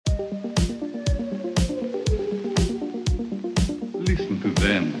Listen to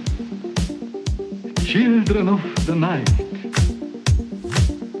them. Children of the night.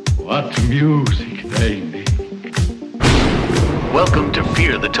 What music they make. Welcome to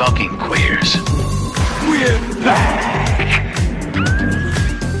Fear the Talking Queers. We're back!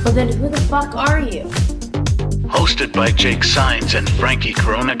 Well then, who the fuck are you? Hosted by Jake Sines and Frankie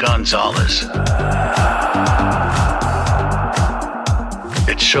Corona Gonzalez.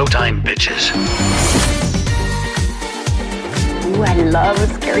 It's showtime, bitches. Ooh, I love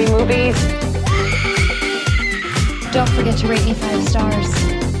scary movies. Don't forget to rate me 5 stars.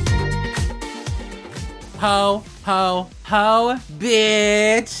 Ho, ho, ho,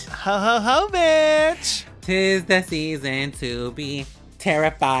 bitch. Ho, ho, ho, bitch. 'Tis the season to be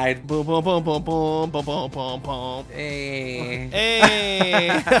terrified. Boom, boom, boom, boom, boom, boom, boom, boom, boom. Hey.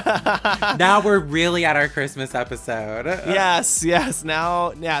 Hey. Now we're really at our Christmas episode. Yes.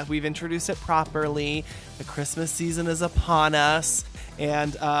 Now, yeah, we've introduced it properly. The Christmas season is upon us.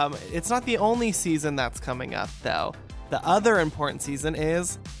 And it's not the only season that's coming up, though. The other important season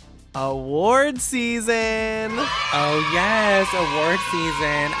is award season. Oh, yes, award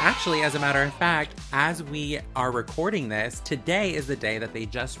season. Actually, as a matter of fact, as we are recording this, today is the day that they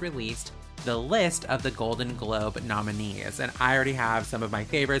just released the list of the Golden Globe nominees. And I already have some of my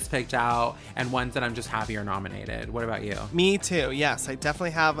favorites picked out and ones that I'm just happy are nominated. What about you? Me too. Yes, I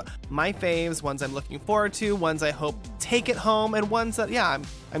definitely have my faves, ones I'm looking forward to, ones I hope take it home, and ones that, yeah,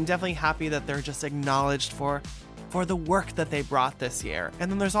 I'm definitely happy that they're just acknowledged for the work that they brought this year.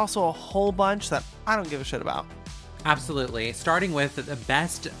 And then there's also a whole bunch that I don't give a shit about. Absolutely. Starting with the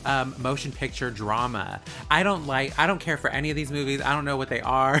best motion picture drama. I don't care for any of these movies. I don't know what they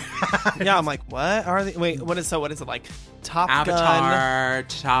are. Yeah, I'm like, what are they? Wait, what is it like? Avatar,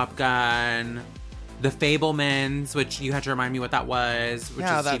 Top Gun, The Fabelmans, which you had to remind me what that was. Which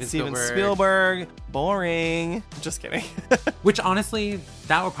yeah, is that's Steven Spielberg. Boring. Just kidding. Which honestly,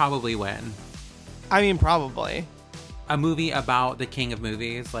 that would probably win. I mean, probably. A movie about the king of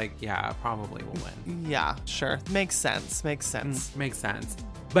movies, like, yeah, probably will win. Yeah, sure. Makes sense. Makes sense.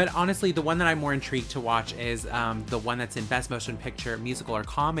 But honestly, the one that I'm more intrigued to watch is the one that's in Best Motion Picture, Musical or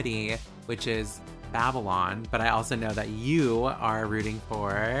Comedy, which is Babylon. But I also know that you are rooting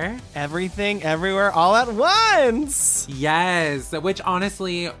for Everything, Everywhere, All at Once. Yes, which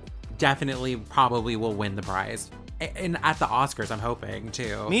honestly, definitely probably will win the prize. And at the Oscars, I'm hoping,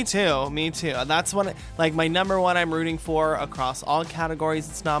 too. Me too. That's one, like, my number one I'm rooting for across all categories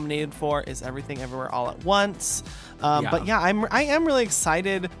it's nominated for is Everything Everywhere All at Once. But yeah, I am really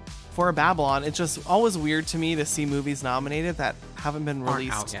excited for Babylon. It's just always weird to me to see movies nominated that haven't been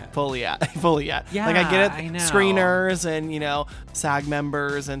released fully yet. Yeah, like, I get it, I know. Screeners and, SAG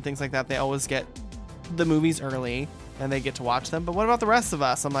members and things like that, they always get the movies early and they get to watch them. But what about the rest of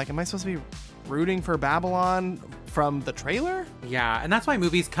us? I'm like, am I supposed to be rooting for Babylon from the trailer? Yeah, and that's why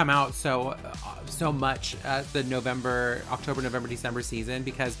movies come out so much the October, November, December season,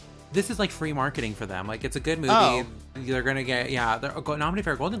 because this is like free marketing for them. Like, it's a good movie. Oh. They're gonna get they're nominated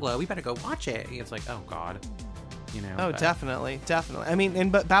for a Golden Globe. We better go watch it. It's like, oh god, Oh, definitely. I mean,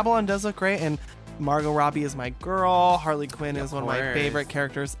 but Babylon does look great, and Margot Robbie is my girl. Harley Quinn is one of my favorite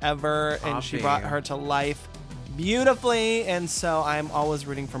characters ever, and she brought her to life beautifully, and so I'm always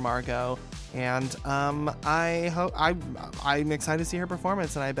rooting for Margot. And I'm excited to see her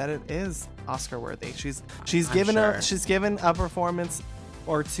performance, and I bet it is Oscar worthy. She's given a performance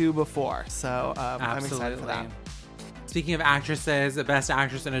or two before, so I'm excited for that. Speaking of actresses, the best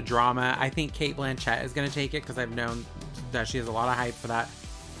actress in a drama, I think Cate Blanchett is going to take it because I've known that she has a lot of hype for that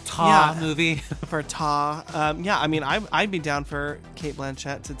movie. For Taa. I mean, I'd be down for Cate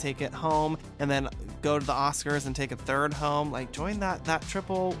Blanchett to take it home and then go to the Oscars and take a third home. Like, join that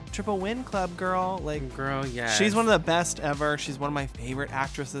triple win club, girl. Like, girl, yeah. She's one of the best ever. She's one of my favorite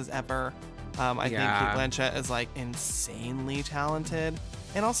actresses ever. I think Cate Blanchett is like insanely talented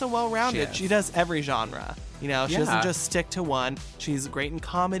and also well-rounded. She does every genre. She doesn't just stick to one. She's great in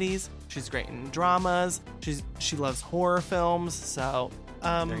comedies. She's great in dramas. She loves horror films. So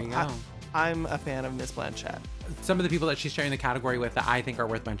there you go. I'm a fan of Miss Blanchett. Some of the people that she's sharing the category with that I think are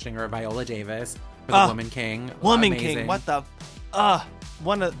worth mentioning are Viola Davis for The Woman King. Woman King, what the...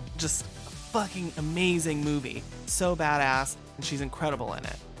 one of just fucking amazing movie. So badass, and she's incredible in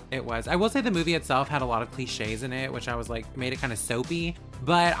it. It was. I will say the movie itself had a lot of cliches in it, which I was like, made it kind of soapy.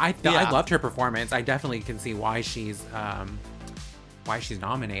 But I loved her performance. I definitely can see why she's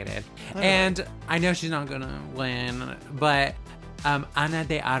nominated. And I know she's not gonna win, but Ana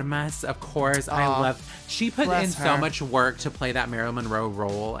de Armas, of course, I love. She put in so much work to play that Marilyn Monroe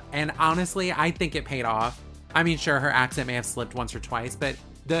role, and honestly, I think it paid off. I mean, sure, her accent may have slipped once or twice, but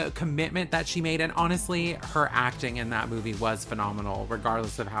the commitment that she made, and honestly, her acting in that movie was phenomenal,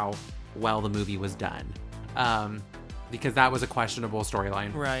 regardless of how well the movie was done. Because that was a questionable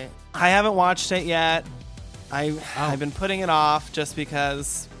storyline. Right. I haven't watched it yet. I've been putting it off just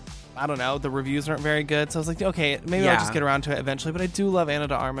because, I don't know, the reviews aren't very good. So I was like, okay, maybe I'll just get around to it eventually. But I do love Ana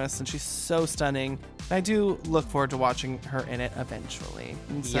de Armas, and she's so stunning. And I do look forward to watching her in it eventually.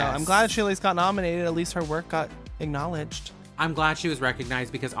 And so I'm glad she at least got nominated. At least her work got acknowledged. I'm glad she was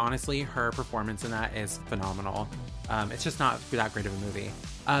recognized because honestly, her performance in that is phenomenal. It's just not that great of a movie.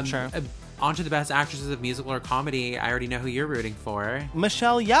 Sure. On to the best actresses of musical or comedy. I already know who you're rooting for.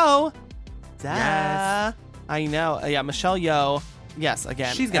 Michelle Yeoh. Duh. Yes. I know. Yeah, Michelle Yeoh. Yes,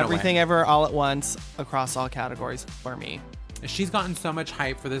 again, she's gonna everything win. Ever all at once across all categories for me. She's gotten so much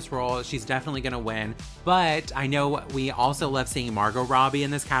hype for this role. She's definitely going to win. But I know we also love seeing Margot Robbie in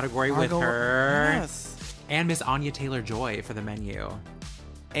this category with her. Yes. And Miss Anya Taylor-Joy for The Menu.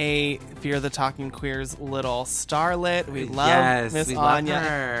 A Fear the Talking Queer's little starlet. We love Miss Anya. Love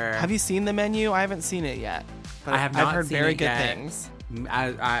her. Have you seen The Menu? I haven't seen it yet. But I have not I've heard seen very it good yet. things.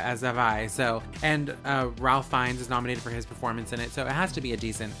 As have I. So, and Ralph Fiennes is nominated for his performance in it. So it has to be a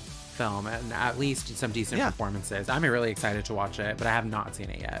decent film and at least some decent performances. I'm really excited to watch it, but I have not seen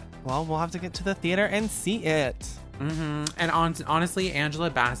it yet. Well, we'll have to get to the theater and see it. Mm-hmm. And honestly, Angela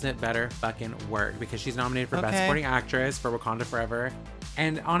Bassett better fucking work because she's nominated for Best Supporting Actress for Wakanda Forever.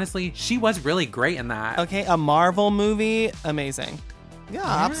 And honestly, she was really great in that. Okay, a Marvel movie, amazing. Yeah,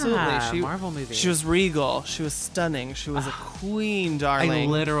 absolutely. Marvel movie. She was regal. She was stunning. She was a queen, darling.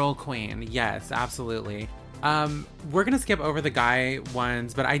 A literal queen. Yes, absolutely. We're going to skip over the guy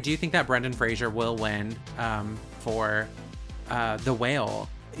ones, but I do think that Brendan Fraser will win for The Whale.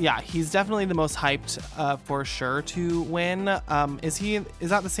 Yeah, he's definitely the most hyped for sure to win. Is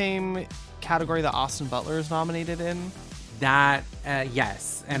that the same category that Austin Butler is nominated in? That,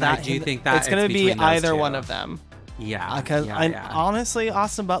 yes. And I do think that it's going to be either one of them. Yeah. Because honestly,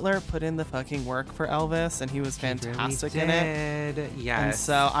 Austin Butler put in the fucking work for Elvis, and he was fantastic in it. Yes. And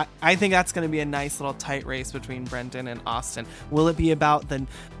so I think that's going to be a nice little tight race between Brendan and Austin. Will it be about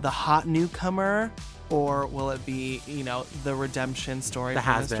the hot newcomer, or will it be, the redemption story the for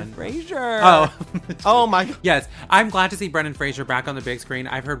has-been Mr. Fraser? Oh. Oh my God. Yes. I'm glad to see Brendan Fraser back on the big screen.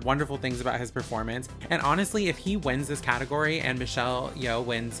 I've heard wonderful things about his performance. And honestly, if he wins this category and Michelle Yeoh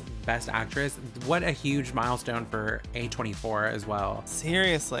wins Best Actress, what a huge milestone for A24 as well.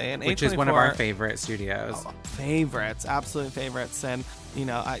 Seriously. And which A24, is one of our favorite studios. Favorites. Absolute favorites. And,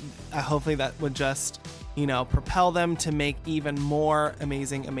 I hopefully that would just, propel them to make even more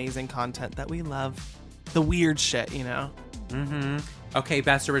amazing content that we love. The weird shit, Mm-hmm. Okay,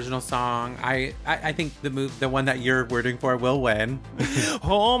 Best Original Song. I think the one that you're rooting for will win.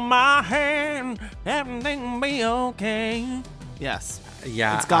 Hold my hand, everything will be okay. Yes.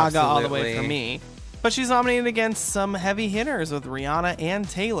 Yeah, it's Gaga absolutely. all the way for me. But she's nominated against some heavy hitters with Rihanna and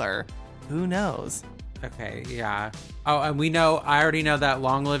Taylor. Who knows? Okay, yeah. Oh, and I already know that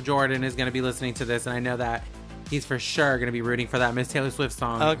Long Live Jordan is going to be listening to this, and I know that he's for sure going to be rooting for that Miss Taylor Swift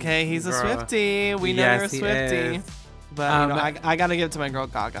song. Okay, he's a Swiftie. We know you're a Swiftie. But I got to give it to my girl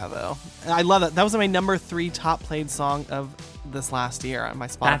Gaga, though. I love that. That was my number 3 top played song of this last year on my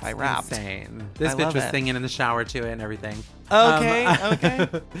Spotify Wrapped. That's insane. This bitch was singing in the shower to it and everything. Okay.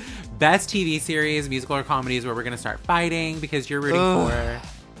 Best TV series, musical or comedies where we're going to start fighting because you're rooting for...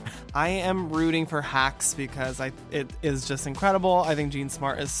 I am rooting for Hacks because it is just incredible. I think Jean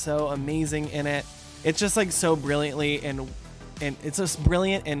Smart is so amazing in it. It's just like so brilliantly and it's just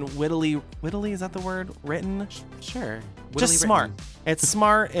brilliant and wittily, is that the word? Written? Sure. Just smart. It's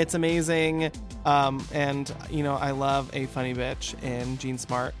smart. It's amazing. And I love a funny bitch, and Jean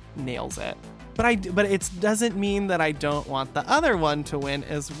Smart nails it. But it doesn't mean that I don't want the other one to win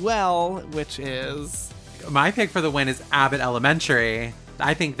as well, which is... My pick for the win is Abbott Elementary.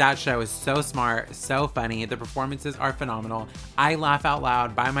 I think that show is so smart, so funny. The performances are phenomenal. I laugh out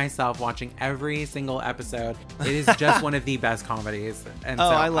loud by myself watching every single episode. It is just one of the best comedies. And so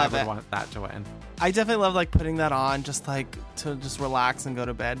I would want that to win. I definitely love putting that on just to just relax and go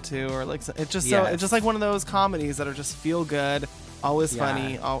to bed too, or it's just like one of those comedies that are just feel good. Always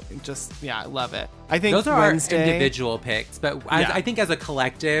funny. I love it. I think those are Wednesday, our individual picks, but I think as a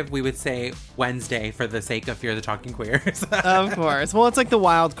collective, we would say Wednesday for the sake of Fear the Talking Queers. Of course. Well, it's like the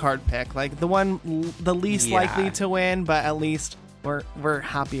wild card pick, like the least likely to win, but at least we're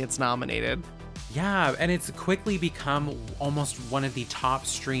happy it's nominated. Yeah, and it's quickly become almost one of the top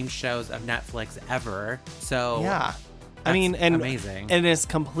streamed shows of Netflix ever. So yeah. I mean, and amazing. And it's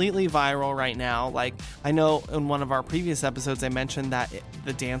completely viral right now. Like, I know in one of our previous episodes, I mentioned that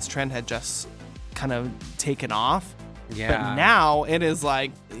the dance trend had just kind of taken off. Yeah. But now it is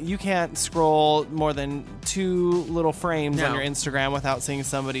like you can't scroll more than 2 little frames on your Instagram without seeing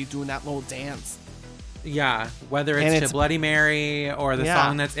somebody doing that little dance. Yeah, whether it's to Bloody Mary or the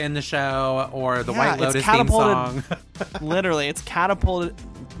song that's in the show or the White Lotus theme song. Literally, it's catapulted.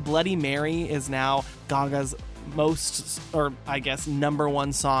 Bloody Mary is now Gaga's number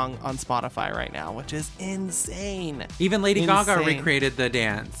 1 song on Spotify right now, which is insane. Even Lady Gaga recreated the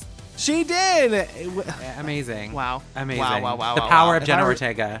dance. She did. Amazing. Wow. Amazing. Wow. The power of Jenna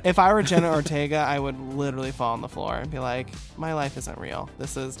Ortega. If I were Jenna Ortega, I would literally fall on the floor and be like, my life isn't real.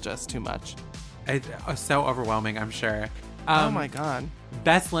 This is just too much. It's so overwhelming, I'm sure. Oh my God.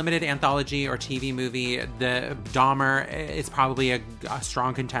 Best limited anthology or TV movie, the Dahmer is probably a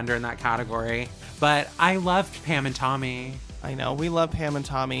strong contender in that category. But I loved Pam and Tommy. I know. We love Pam and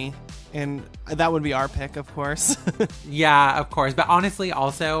Tommy. And that would be our pick, of course. Yeah, of course. But honestly,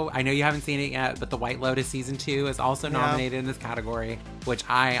 also, I know you haven't seen it yet, but The White Lotus Season 2 is also nominated in this category, which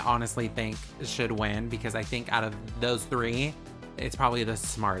I honestly think should win because I think out of those 3, it's probably the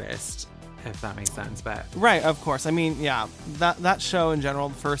smartest, if that makes sense. But right, of course. I mean, yeah, that show in general,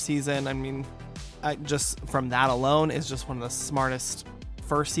 the first season, I mean, just from that alone is just one of the smartest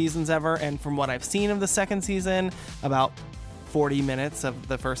first seasons ever. And from what I've seen of the second season, about 40 minutes of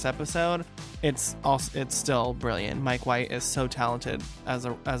the first episode, it's still brilliant. Mike White is so talented as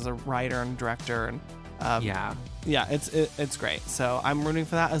a writer and director, and it's great. So I'm rooting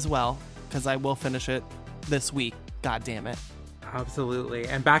for that as well because I will finish it this week. God damn it. Absolutely.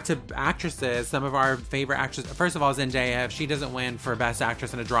 And back to actresses, some of our favorite actresses. First of all, Zendaya, if she doesn't win for Best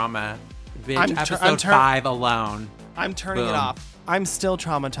Actress in a Drama, episode 5 alone. I'm turning it off. I'm still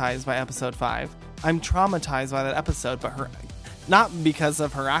traumatized by episode 5. I'm traumatized by that episode, but not because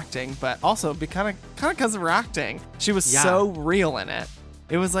of her acting, but also kind of because of her acting. She was so real in it.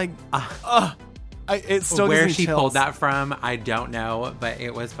 It was like, it still where gives me she chills. pulled that from, I don't know, but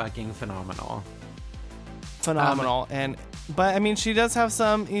it was fucking phenomenal. But I mean, she does have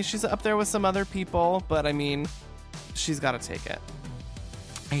she's up there with some other people, but I mean, she's got to take it.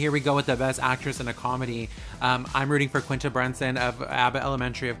 Here we go with the Best Actress in a Comedy. I'm rooting for Quinta Brunson of Abbott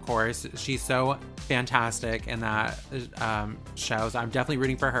Elementary, of course. She's so fantastic in that show, so I'm definitely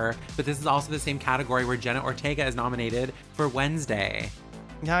rooting for her. But this is also the same category where Jenna Ortega is nominated for Wednesday.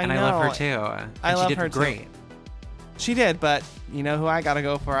 Yeah, I know. I love her too. I love her great. Too. She did, but you know who I gotta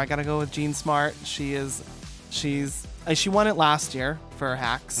go for? I gotta go with Jean Smart. She won it last year for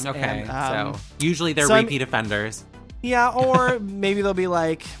Hacks. Okay, and, so usually they're repeat offenders. Yeah, or maybe they'll be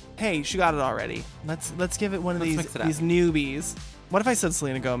like, "Hey, she got it already. Let's give it one of these newbies." What if I said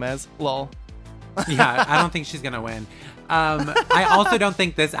Selena Gomez? Lol. Yeah, I don't think she's gonna win. I also don't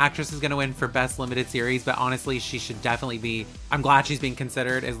think this actress is gonna win for Best Limited Series, but honestly, she should definitely be. I'm glad she's being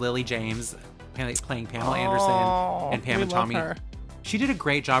considered as Lily James, playing Pamela Anderson and Pam and Tommy. Her. She did a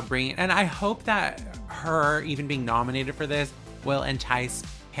great job bringing, and I hope that her even being nominated for this will entice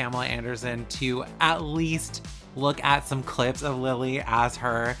Pamela Anderson to at least look at some clips of Lily as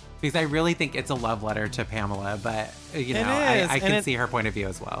her, because I really think it's a love letter to Pamela, but you know, I can see her point of view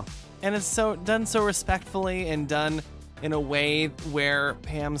as well. And it's done so respectfully and done in a way where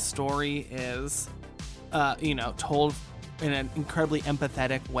Pam's story is, told in an incredibly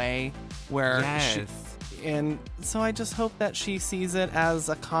empathetic way where and so I just hope that she sees it as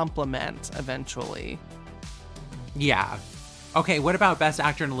a compliment eventually. Yeah. Okay, what about Best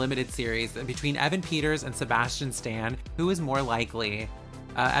Actor in a Limited Series? Between Evan Peters and Sebastian Stan, who is more likely?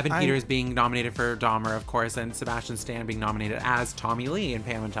 Evan Peters being nominated for Dahmer, of course, and Sebastian Stan being nominated as Tommy Lee in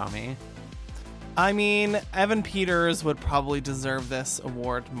Pam and Tommy. I mean, Evan Peters would probably deserve this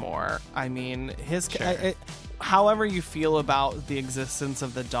award more. I mean, however you feel about the existence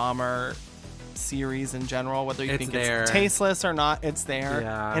of the Dahmer series in general, whether you think it's tasteless or not, it's there.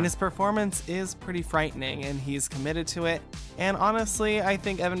 Yeah. And his performance is pretty frightening, and he's committed to it. And honestly, I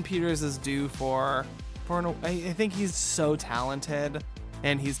think Evan Peters is due I think he's so talented,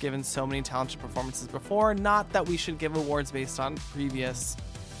 and he's given so many talented performances before. Not that we should give awards based on previous,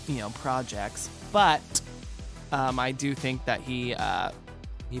 projects, but I do think that he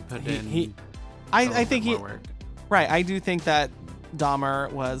put in. I think more work. Right. I do think that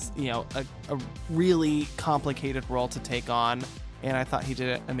Dahmer was, a really complicated role to take on, and I thought he did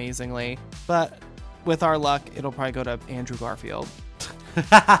it amazingly. But with our luck, it'll probably go to Andrew Garfield.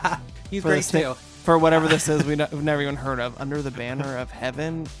 He's great too. For whatever this is, we've never even heard of. Under the Banner of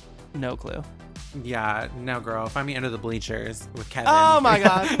Heaven? No clue. Yeah, no, girl. Find me Under the Bleachers with Kevin. Oh my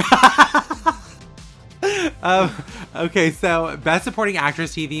God. Okay, so Best Supporting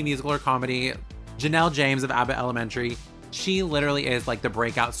Actress, TV, Musical, or Comedy. Janelle James of Abbott Elementary. She literally is like the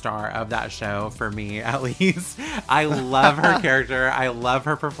breakout star of that show for me, at least. I love her character. I love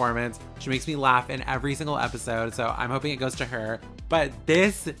her performance. She makes me laugh in every single episode, so I'm hoping it goes to her. But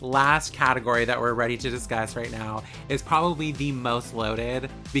this last category that we're ready to discuss right now is probably the most loaded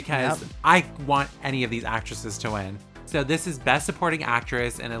because I want any of these actresses to win. So this is Best Supporting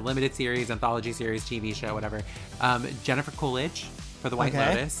Actress in a limited series, anthology series, TV show, whatever. Jennifer Coolidge for The White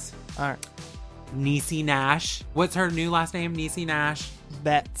Lotus. All right. Niecy Nash. What's her new last name? Niecy Nash?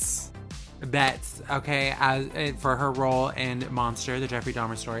 Betts. Okay, for her role in Monster, the Jeffrey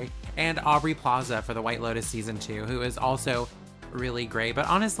Dahmer story. And Aubrey Plaza for The White Lotus Season 2, who is also really great. But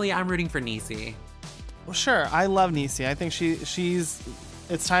honestly, I'm rooting for Niecy. Well, sure. I love Niecy. I think she's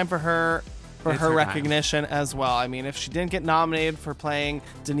it's time for her recognition as well. I mean, if she didn't get nominated for playing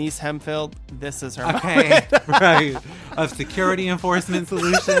Denise Hemphill, this is her moment. Right. Of Security Enforcement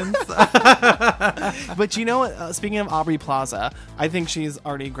Solutions. But you know what? Speaking of Aubrey Plaza, I think she's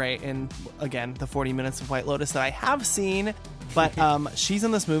already great in, again, the 40 Minutes of White Lotus that I have seen. But she's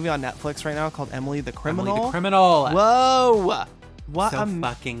in this movie on Netflix right now called Emily the Criminal. Emily the Criminal. Whoa. What so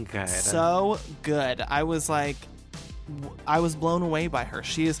fucking good. So good. I was blown away by her.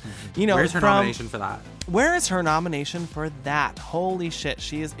 She is, Where's her nomination for that? Where is her nomination for that? Holy shit.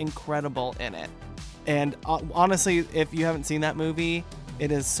 She is incredible in it. And honestly, if you haven't seen that movie,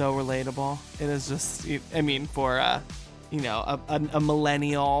 it is so relatable. It is just, I mean, for, a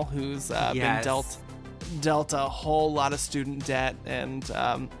millennial who's been dealt a whole lot of student debt and,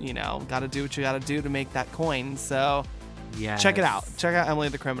 got to do what you got to do to make that coin. So check it out. Check out Emily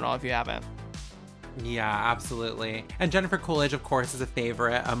the Criminal if you haven't. Yeah, absolutely. And Jennifer Coolidge, of course, is a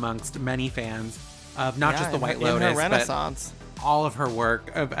favorite amongst many fans of not just The White Lotus, in her Renaissance, but all of her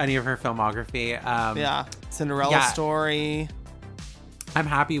work, of any of her filmography. Cinderella Story. I'm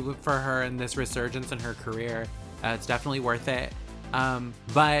happy for her in this resurgence in her career. It's definitely worth it.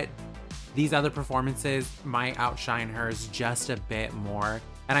 But these other performances might outshine hers just a bit more.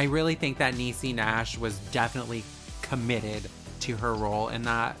 And I really think that Niecy Nash was definitely committed to her role in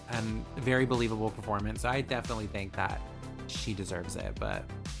that, and very believable performance. So I definitely think that she deserves it. But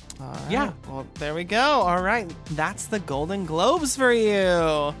yeah, well, there we go. All right, that's the Golden Globes for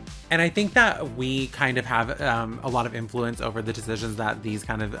you. And I think that we kind of have a lot of influence over the decisions that these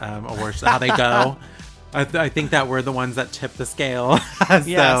kind of awards, how they go. I think that we're the ones that tip the scale.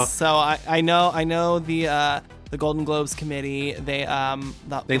 Yes. So I know the Golden Globes committee, they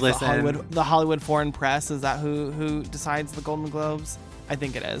listen. The Hollywood Foreign Press, is that who decides the Golden Globes? I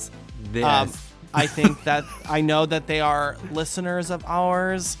think it is. I think that I know that they are listeners of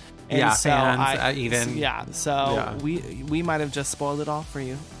ours. And so fans, we might have just spoiled it all for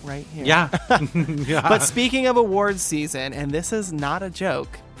you right here. Yeah. But speaking of awards season, and this is not a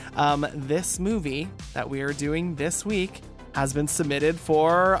joke, this movie that we are doing this week has been submitted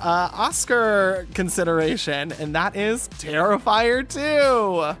for Oscar consideration, and that is Terrifier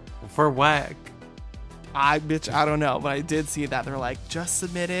 2. For what? I don't know, but I did see that. They're like, just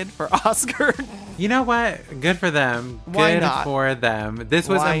submitted for Oscar. You know what? Good for them. Why Good not? for them. This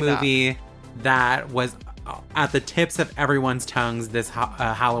was a movie that was at the tips of everyone's tongues this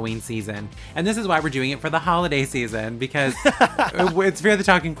Halloween season. And this is why we're doing it for the holiday season, because it's Fear the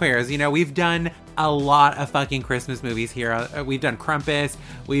Talking Queers. We've done a lot of fucking Christmas movies here. We've done Krampus.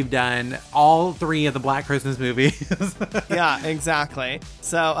 We've done all 3 of the Black Christmas movies. Yeah, exactly.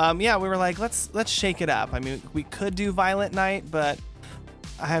 So, we were like, let's shake it up. I mean, we could do Violent Night, but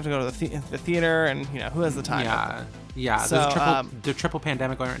I have to go to the theater, and who has the time? Yeah. So, there's triple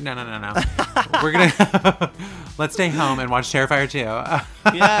pandemic going. No. We're gonna let's stay home and watch Terrifier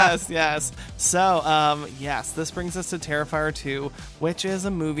 2. Yes. So, this brings us to Terrifier 2, which is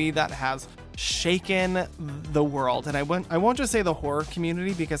a movie that has shaken the world, and I won't just say the horror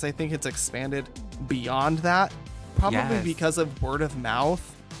community, because I think it's expanded beyond that, probably because of word of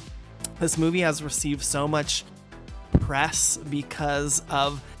mouth. This movie has received so much press because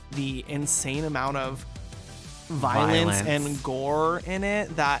of the insane amount of violence and gore in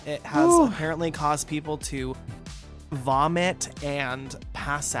it that it has apparently caused people to vomit and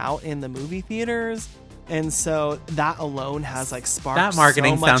pass out in the movie theaters. And so that alone has sparked that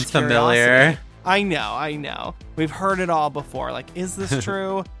marketing so much sounds familiar. I know. We've heard it all before. Is this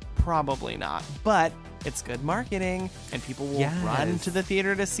true? Probably not. But it's good marketing, and people will run to the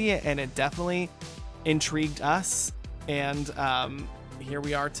theater to see it. And it definitely intrigued us. And here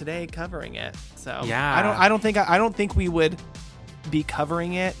we are today covering it. So I don't think we would be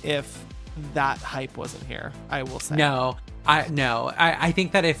covering it if that hype wasn't here, I will say. No. I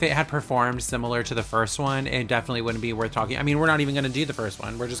think that if it had performed similar to the first one, it definitely wouldn't be worth talking. I mean, we're not even going to do the first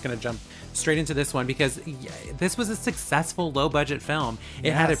one. We're just going to jump straight into this one because this was a successful low-budget film.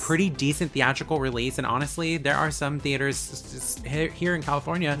 It had a pretty decent theatrical release, and honestly, there are some theaters here in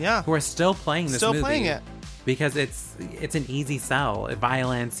California who are still playing this movie. Still playing it. Because it's an easy sell.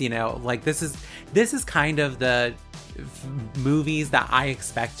 Violence, you know, like this is kind of the movies that I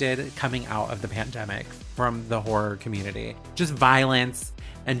expected coming out of the pandemic from the horror community. Just violence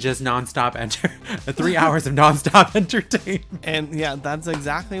and just nonstop 3 hours of nonstop entertainment. And yeah, that's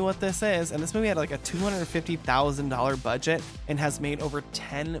exactly what this is. And this movie had like a $250,000 budget and has made over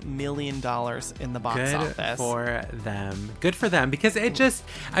 $10 million in the box office. Good for them. Good for them. Because it just,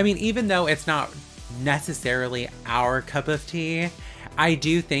 I mean, even though it's not necessarily our cup of tea, I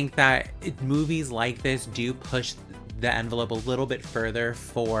do think that movies like this do push the envelope a little bit further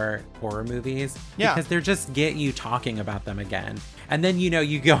for horror movies because they're just get you talking about them again. And then, you know,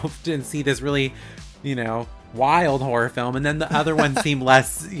 you go and see this really, you know, wild horror film, and then the other ones seem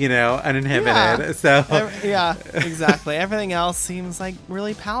less, you know, uninhibited. Yeah, exactly. Everything else seems like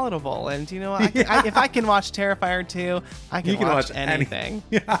really palatable. And you know, if I can watch Terrifier 2, I can watch anything.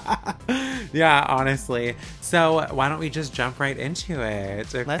 Yeah, honestly. So why don't we just jump right into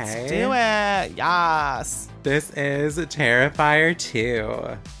it? Okay? Let's do it. Yes. This is Terrifier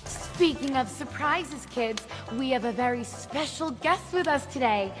 2. Speaking of surprises, kids, we have a very special guest with us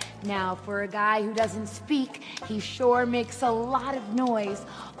today. Now, for a guy who doesn't speak, he sure makes a lot of noise.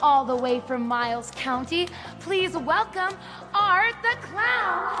 All the way from Miles County, please welcome Art the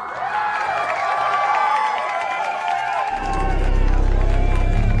Clown.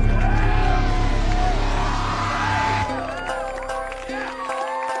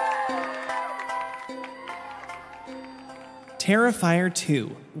 Terrifier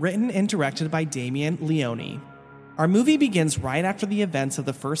 2, written and directed by Damien Leone. Our movie begins right after the events of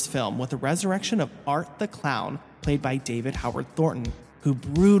the first film with the resurrection of Art the Clown, played by David Howard Thornton, who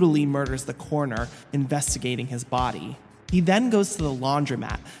brutally murders the coroner investigating his body. He then goes to the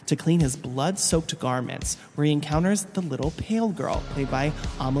laundromat to clean his blood-soaked garments, where he encounters the little pale girl, played by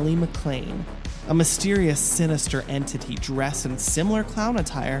Amelie McLean, a mysterious, sinister entity dressed in similar clown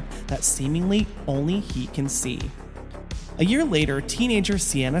attire that seemingly only he can see. A year later, teenager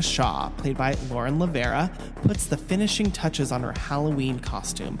Sienna Shaw, played by Lauren Lavera, puts the finishing touches on her Halloween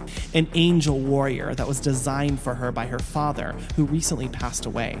costume, an angel warrior that was designed for her by her father, who recently passed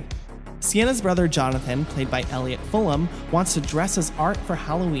away. Sienna's brother Jonathan, played by Elliot Fulham, wants to dress as Art for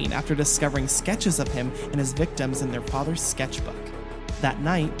Halloween after discovering sketches of him and his victims in their father's sketchbook. That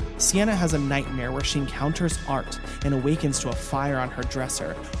night, Sienna has a nightmare where she encounters Art and awakens to a fire on her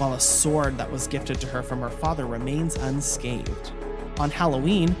dresser, while a sword that was gifted to her from her father remains unscathed. On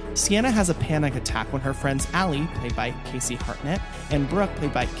Halloween, Sienna has a panic attack when her friends Allie, played by Casey Hartnett, and Brooke,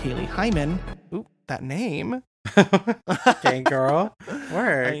 played by Kaylee Hyman, ooh, that name. Okay, girl.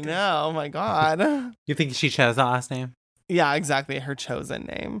 Word. I know, oh my god. You think she chose the last name? Yeah, exactly, her chosen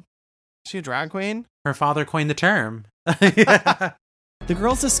name. Is she a drag queen? Her father coined the term. Yeah. The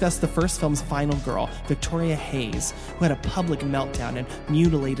girls discuss the first film's final girl, Victoria Hayes, who had a public meltdown and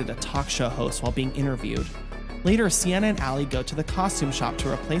mutilated a talk show host while being interviewed. Later, Sienna and Allie go to the costume shop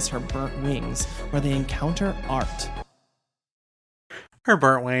to replace her burnt wings, where they encounter Art. Her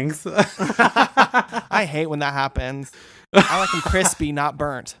burnt wings. I hate when that happens. I like them crispy, not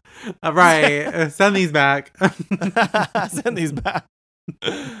burnt. Right. Send these back. Send these back.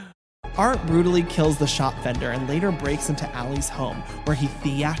 Art brutally kills the shop vendor and later breaks into Allie's home, where he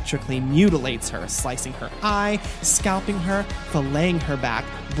theatrically mutilates her, slicing her eye, scalping her, filleting her back,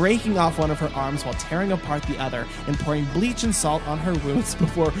 breaking off one of her arms while tearing apart the other, and pouring bleach and salt on her wounds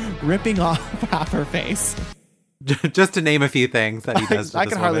before ripping off half her face. Just to name a few things that he does to I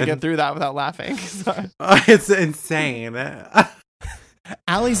this can hardly woman. get through that without laughing. It's insane.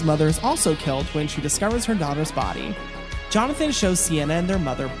 Allie's mother is also killed when she discovers her daughter's body. Jonathan shows Sienna and their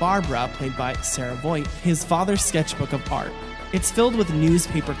mother, Barbara, played by Sarah Voigt, his father's sketchbook of Art. It's filled with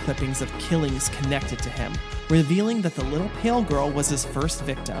newspaper clippings of killings connected to him, revealing that the little pale girl was his first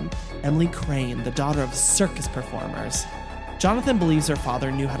victim, Emily Crane, the daughter of circus performers. Jonathan believes her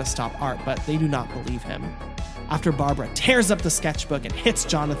father knew how to stop Art, but they do not believe him. After Barbara tears up the sketchbook and hits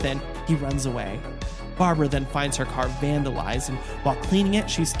Jonathan, he runs away. Barbara then finds her car vandalized, and while cleaning it,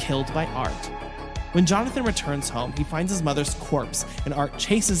 she's killed by Art. When Jonathan returns home, he finds his mother's corpse, and Art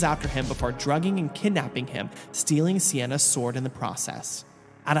chases after him before drugging and kidnapping him, stealing Sienna's sword in the process.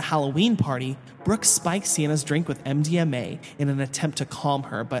 At a Halloween party, Brooke spikes Sienna's drink with MDMA in an attempt to calm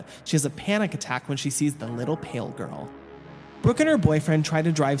her, but she has a panic attack when she sees the little pale girl. Brooke and her boyfriend try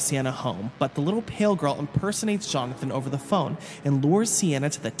to drive Sienna home, but the little pale girl impersonates Jonathan over the phone and lures Sienna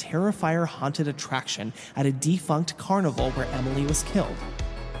to the Terrifier haunted attraction at a defunct carnival where Emily was killed.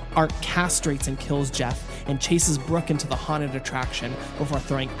 Art castrates and kills Jeff and chases Brooke into the haunted attraction before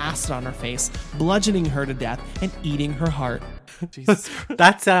throwing acid on her face, bludgeoning her to death, and eating her heart. Jesus.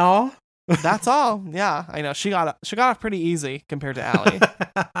 That's all? That's all. Yeah, I know. She got off pretty easy compared to Allie.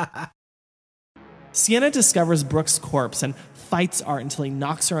 Sienna discovers Brooke's corpse and fights Art until he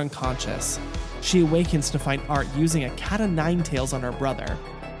knocks her unconscious. She awakens to find Art using a cat o' nine tails on her brother.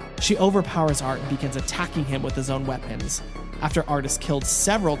 She overpowers Art and begins attacking him with his own weapons. After Art is killed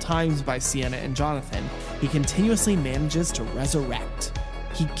several times by Sienna and Jonathan, he continuously manages to resurrect.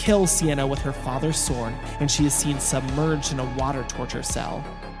 He kills Sienna with her father's sword, and she is seen submerged in a water torture cell.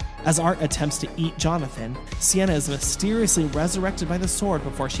 As Art attempts to eat Jonathan, Sienna is mysteriously resurrected by the sword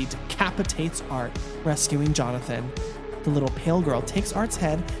before she decapitates Art, rescuing Jonathan. The little pale girl takes Art's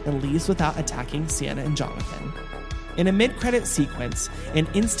head and leaves without attacking Sienna and Jonathan. In a mid-credit sequence, an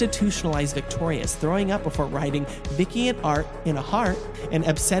institutionalized Victoria is throwing up before writing Vicky and Art in a heart and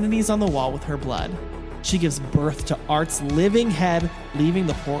obscenities on the wall with her blood. She gives birth to Art's living head, leaving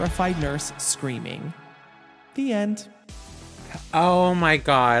the horrified nurse screaming. The end. Oh my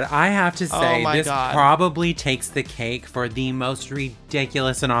god, I have to say, this probably takes the cake for the most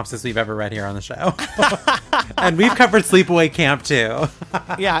ridiculous synopsis we've ever read here on the show. And we've covered Sleepaway Camp too.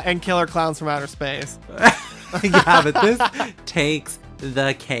 Yeah, and Killer Clowns from Outer Space. Yeah, but this takes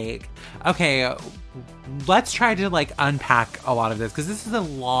the cake. Okay, let's try to unpack a lot of this, because this is a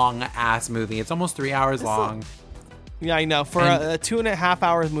long ass movie. It's almost 3 hours long. Yeah, I know. For a 2.5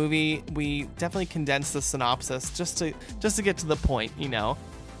 hour movie, we definitely condensed the synopsis just to get to the point, you know?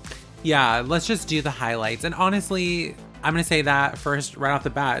 Yeah, let's just do the highlights. And honestly, I'm going to say that first, right off the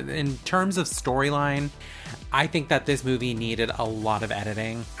bat. In terms of storyline, I think that this movie needed a lot of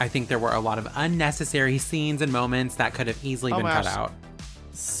editing. I think there were a lot of unnecessary scenes and moments that could have easily been cut out.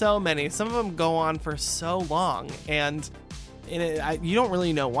 So many. Some of them go on for so long, and you don't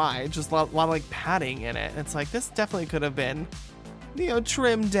really know why. Just a lot of padding in it. It's like, this definitely could have been,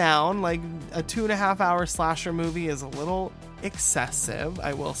 trimmed down. Like, a 2.5 hour slasher movie is a little excessive,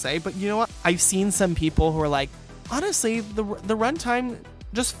 I will say. But you know what? I've seen some people who are like, honestly, the runtime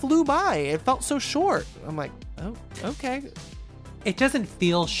just flew by. It felt so short. I'm like, oh, okay. It doesn't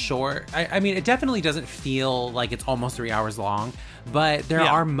feel short. I mean, it definitely doesn't feel like it's almost 3 hours long, but there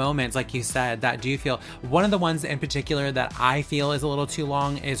are moments, like you said, that do feel... One of the ones in particular that I feel is a little too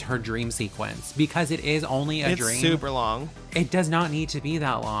long is her dream sequence, because it is only a dream. It's super long. It does not need to be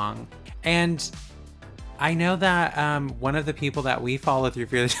that long. And I know that one of the people that we follow through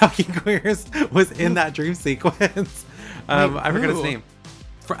Fear the Talking Queers was in that dream sequence. I forgot his name.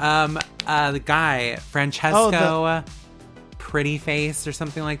 The guy, Francesco... Pretty Face or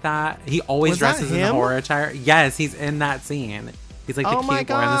something like that. He always dresses in the horror attire. Yes, he's in that scene. He's like the cute boy in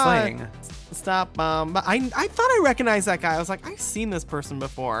the sling. Stop. But I thought I recognized that guy. I was like, I've seen this person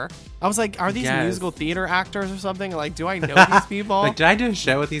before. I was like, are these musical theater actors or something? Like, do I know these people? Like, did I do a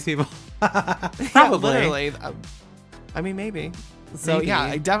show with these people? Probably. Yeah, literally. I mean, maybe. So maybe.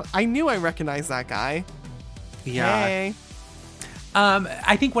 Yeah, I knew I recognized that guy. Yeah. Hey.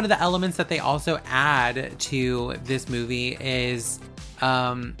 I think one of the elements that they also add to this movie is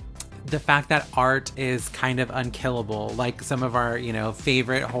the fact that Art is kind of unkillable, like some of our,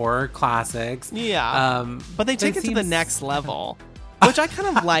 favorite horror classics. Yeah. But they take it to the next level, which I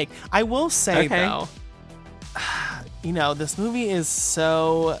kind of like. I will say, though, this movie is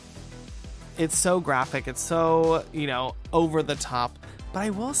it's so graphic. It's so, over the top. But I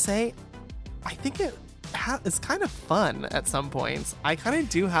will say, I think it's kind of fun at some points. I kind of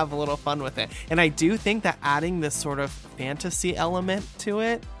do have a little fun with it. And I do think that adding this sort of fantasy element to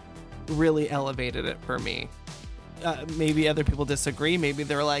it really elevated it for me. Maybe other people disagree. Maybe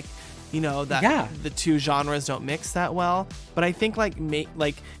they're like, that the two genres don't mix that well. But I think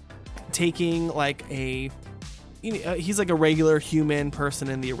taking he's like a regular human person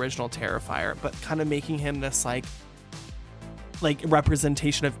in the original Terrifier, but kind of making him this like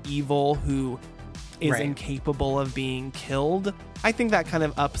representation of evil who is incapable of being killed. I think that kind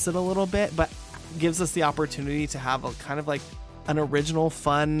of ups it a little bit, but gives us the opportunity to have a kind of like an original,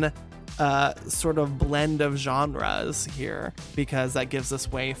 fun sort of blend of genres here, because that gives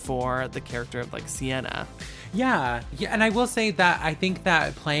us way for the character of Sienna. Yeah, and I will say that I think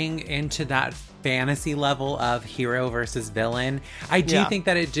that playing into that fantasy level of hero versus villain, I do think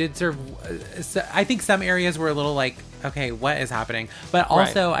that it did serve. I think some areas were a little like, okay, what is happening? But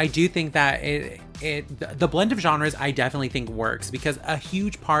also, I do think that the blend of genres, I definitely think works, because a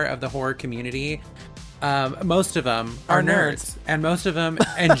huge part of the horror community most of them are nerds. And most of them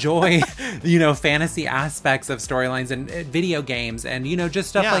enjoy, fantasy aspects of storylines and video games and, just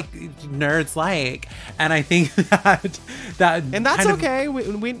stuff like nerds like. And I think that and that's okay.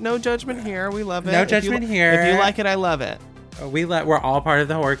 We no judgment here. We love it. No judgment here. If you like it, I love it. We're all part of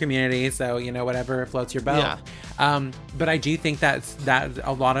the horror community, so whatever floats your boat. Yeah. But I do think that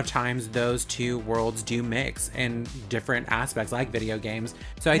a lot of times those two worlds do mix in different aspects, like video games.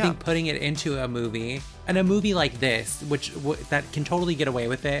 So I think putting it into a movie, and a movie like this, which that can totally get away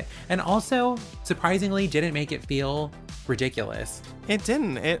with it, and also surprisingly didn't make it feel ridiculous. It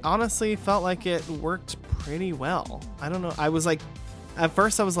didn't. It honestly felt like it worked pretty well. I don't know. I was like, at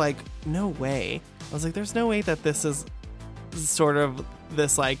first I was like, no way. I was like, there's no way that this is sort of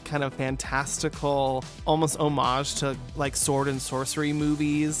this like kind of fantastical almost homage to like sword and sorcery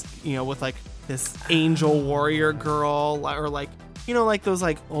movies, with like this angel warrior girl, or like like those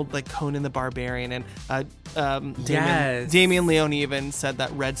like old like Conan the Barbarian, and Damien Leone even said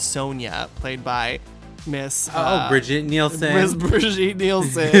that Red Sonja, played by Miss Brigitte Nielsen. Miss Brigitte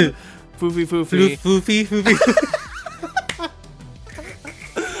Nielsen. Foofy.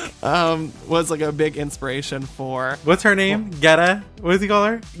 Was like a big inspiration for... What's her name? Geta? What does he call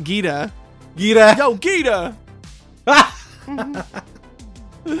her? Gita. Yo, Gita!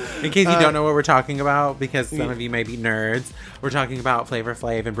 In case you don't know what we're talking about, because some of you may be nerds, we're talking about Flavor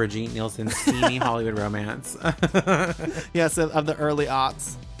Flav and Brigitte Nielsen's steamy Hollywood romance. Yes, of the early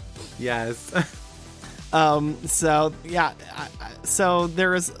aughts. Yes. So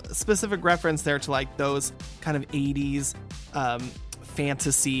there is specific reference there to like those kind of 80s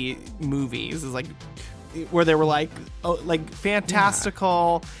fantasy movies, is like where they were like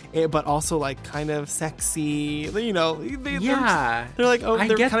fantastical, but also like kind of sexy. They're like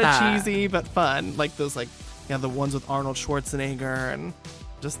they're kind of cheesy but fun, like those like the ones with Arnold Schwarzenegger and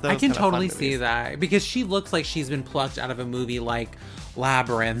just those. I can totally see that, because she looks like she's been plucked out of a movie like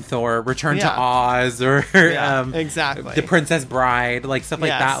Labyrinth or Return to Oz or exactly The Princess Bride, like stuff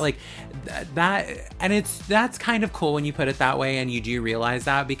like that, like that. And that's kind of cool when you put it that way, and you do realize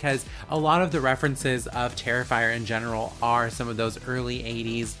that, because a lot of the references of Terrifier in general are some of those early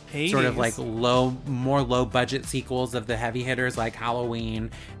 80s sort of like more low budget sequels of the heavy hitters like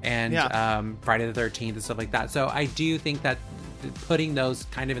Halloween and Friday the 13th and stuff like that. So I do think that putting those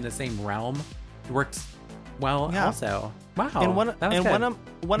kind of in the same realm works well also. Wow. And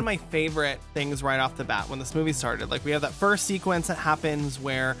one of my favorite things right off the bat when this movie started, like we have that first sequence that happens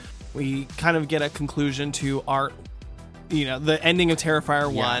where we kind of get a conclusion to Art, the ending of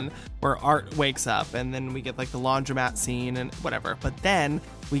Terrifier 1, where Art wakes up, and then we get like the laundromat scene and whatever. But then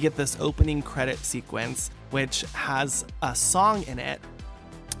we get this opening credit sequence, which has a song in it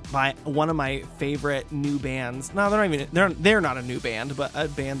by one of my favorite new bands. No, they're not a new band, but a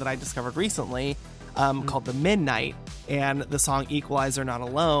band that I discovered recently, called The Midnight, and the song Equalizer Not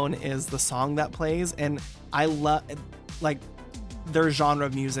Alone is the song that plays. And I love, like, their genre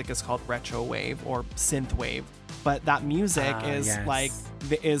of music is called retro wave or synth wave, but that music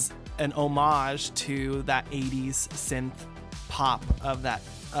is an homage to that 80s synth pop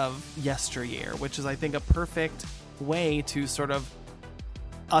of yesteryear, which is, I think, a perfect way to sort of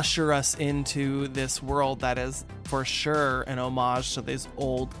usher us into this world that is for sure an homage to this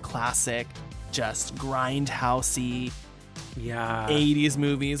old classic, just grindhousey 80s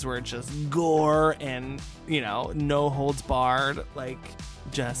movies where it's just gore and no holds barred, like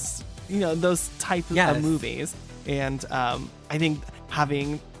just those type of movies. And I think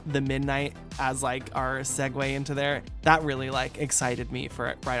having The Midnight as like our segue into there, that really like excited me for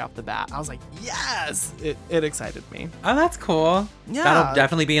it right off the bat. I was like, yes, it excited me. Oh, that's cool. Yeah, that'll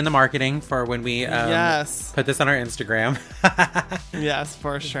definitely be in the marketing for when we put this on our Instagram. Yes,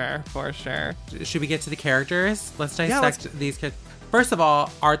 for sure. Should we get to the characters? Let's dissect these kids. First of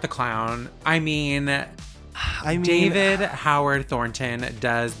all, Art the Clown. I mean, David Howard Thornton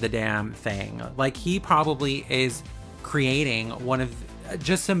does the damn thing. Like, he probably is creating one of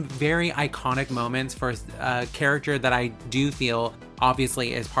just some very iconic moments for a character that I do feel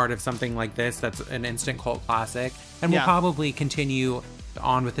obviously is part of something like this that's an instant cult classic, and will probably continue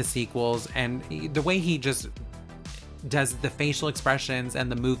on with the sequels. And the way he just does the facial expressions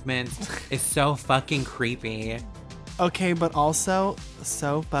and the movements is so fucking creepy. Okay, but also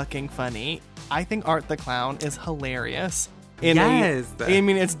so fucking funny. I think Art the Clown is hilarious. I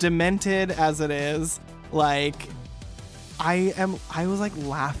mean, it's demented as it is. Like, I was like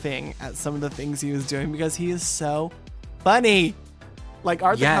laughing at some of the things he was doing because he is so funny. Like,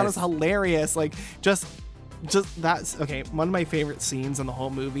 Art the Clown is hilarious. Like, just that's okay. One of my favorite scenes in the whole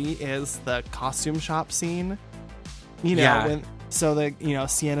movie is the costume shop scene. Sienna's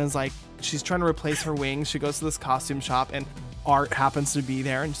like she's trying to replace her wings. She goes to this costume shop, and Art happens to be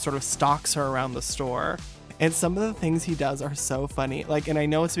there and sort of stalks her around the store. And some of the things he does are so funny. Like, and I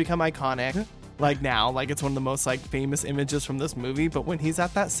know it's become iconic, like now, like it's one of the most like famous images from this movie. But when he's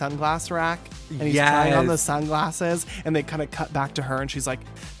at that sunglass rack and he's trying on the sunglasses, and they kind of cut back to her, and she's like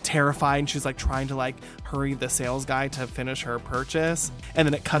terrified, and she's like trying to like hurry the sales guy to finish her purchase, and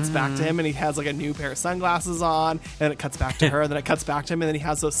then it cuts back to him, and he has like a new pair of sunglasses on, and then it cuts back to her, and then it cuts back to him, and then he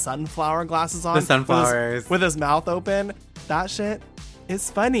has those sunflower glasses on, the sunflowers with his mouth open. That shit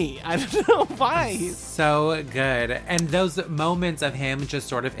is funny. I don't know why. So good. And those moments of him just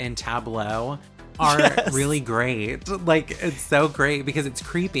sort of in tableau are really great. Like, it's so great because it's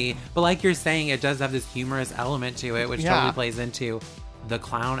creepy, but like you're saying, it does have this humorous element to it, which totally plays into the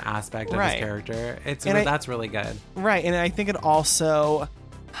clown aspect of his character. That's really good. Right. And I think it also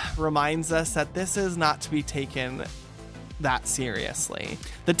reminds us that this is not to be taken that seriously.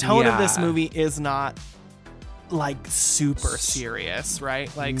 The tone of this movie is not like super serious,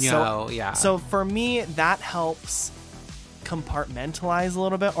 right? Like, so for me, that helps compartmentalize a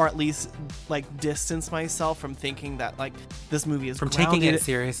little bit, or at least like distance myself from thinking that like this movie is taking it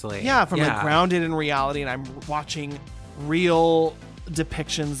seriously. Like grounded in reality, and I'm watching real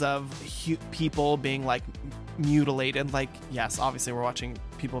depictions of people being like mutilated. Like, yes, obviously we're watching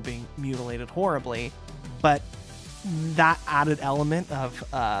people being mutilated horribly, but that added element of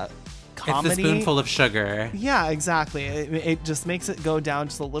comedy. It's a spoonful of sugar. Yeah, exactly. It just makes it go down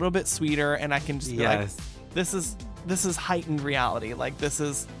just a little bit sweeter, and I can just be like, this is heightened reality. Like, this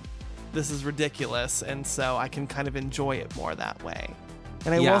is ridiculous, and so I can kind of enjoy it more that way.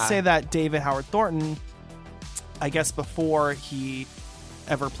 And I will say that David Howard Thornton, I guess before he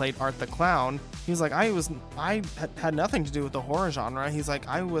ever played Art the Clown, he's like, I had nothing to do with the horror genre. He's like,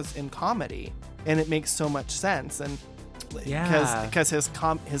 I was in comedy, and it makes so much sense. And because his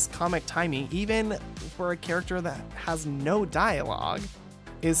comic timing, even for a character that has no dialogue,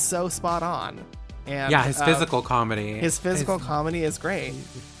 is so spot on. And his physical comedy. His physical comedy is great.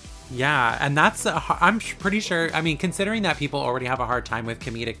 Yeah, and that's, I'm pretty sure, I mean, considering that people already have a hard time with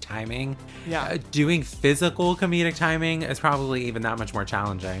comedic timing, doing physical comedic timing is probably even that much more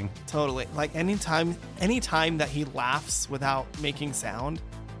challenging. Totally. Like, anytime that he laughs without making sound,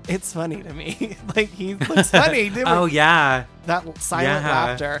 it's funny to me. Like, he looks funny. Oh, yeah. That silent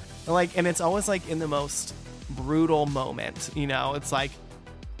laughter. Like, and it's always like in the most brutal moment, you know? It's like,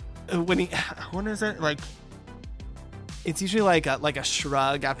 when is it? Like, it's usually like a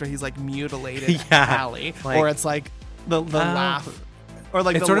shrug after he's like mutilated Allie, like, or it's like the laugh, or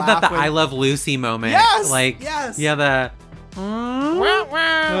like it's the sort of laugh that I Love Lucy moment. Yes, like the who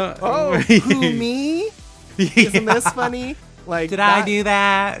me? Isn't this funny? Like, did I do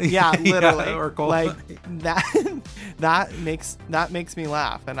that? Yeah, literally. Like that makes me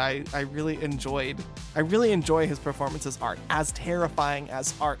laugh, and I really enjoy his performance as Art, as terrifying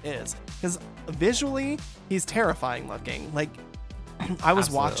as Art is, because visually he's terrifying looking. Like, I was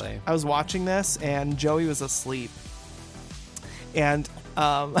watching this, and Joey was asleep, and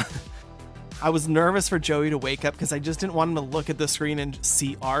I was nervous for Joey to wake up because I just didn't want him to look at the screen and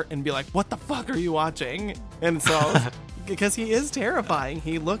see Art and be like, "What the fuck are you watching?" And so, because he is terrifying,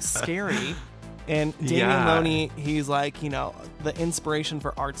 he looks scary. And Damien Loney, he's like, you know, the inspiration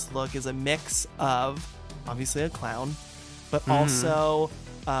for Art's look is a mix of obviously a clown, but also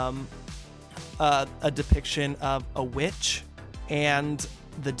a depiction of a witch and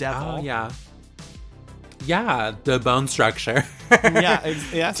the devil. Oh, yeah, the bone structure.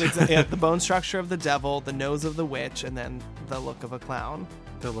 The bone structure of the devil, the nose of the witch, and then the look of a clown.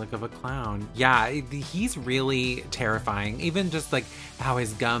 The look of a clown. Yeah, he's really terrifying. Even just like how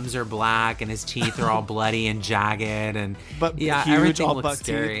his gums are black and his teeth are all bloody and jagged, and huge, everything all looks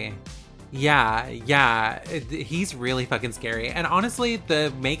scary. He's really fucking scary. And honestly,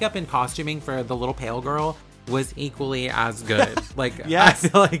 the makeup and costuming for the little pale girl was equally as good. Like, I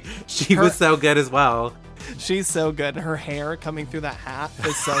feel like she was so good as well. She's so good. Her hair coming through that hat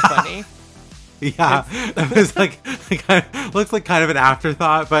is so funny. Yeah, it was like looks like kind of an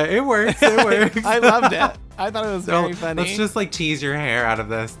afterthought, but it works. I loved it. I thought it was very funny. Let's just like tease your hair out of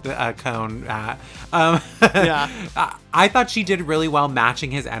this cone hat. I thought she did really well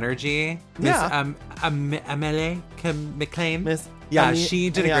matching his energy. Miss Amelie McLean. She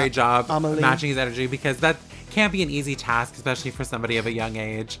did a great job matching his energy, because that can't be an easy task, especially for somebody of a young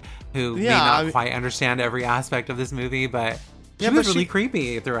age who may not quite understand every aspect of this movie, but. She was really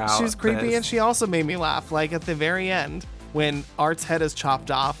creepy throughout. She was creepy, and she also made me laugh. Like, at the very end, when Art's head is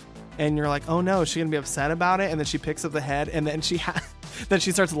chopped off, and you're like, "Oh no, is she gonna be upset about it?" And then she picks up the head, and then she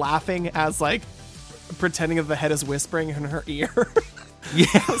starts laughing as like pretending that the head is whispering in her ear. Yeah,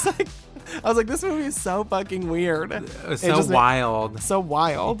 I was like, I was like, this movie is so fucking weird. So wild. So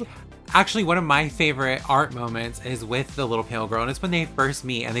wild. Actually, one of my favorite art moments is with the little pale girl, and it's when they first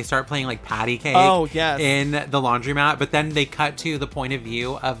meet and they start playing like patty cake in the laundromat, but then they cut to the point of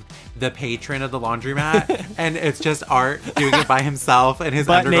view of the patron of the laundromat, and it's just Art doing it by himself in his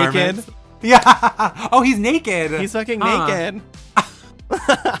undergarments. Naked. Yeah. Oh, he's naked. He's fucking naked.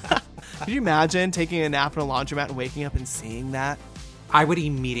 Could you imagine taking a nap in a laundromat and waking up and seeing that? I would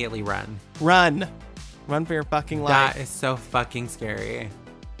immediately run. Run for your fucking life. That is so fucking scary.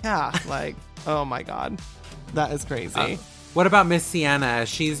 Yeah, like, oh my God. That is crazy. What about Miss Sienna?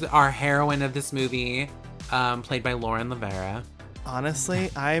 She's our heroine of this movie, played by Lauren Rivera. Honestly,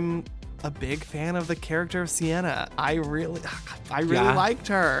 I'm a big fan of the character of Sienna. I really liked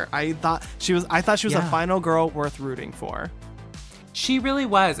her. I thought she was a final girl worth rooting for. She really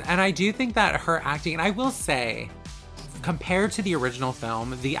was. And I do think that her acting, and I will say, compared to the original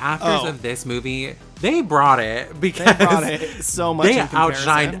film, the actors of this movie, they brought it because they brought it so much. They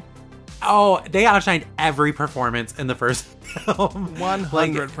outshined. Oh, they outshined every performance in the first film.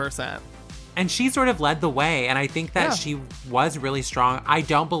 100%. And she sort of led the way, and I think that she was really strong. I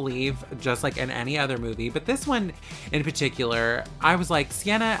don't believe, just like in any other movie, but this one in particular, I was like,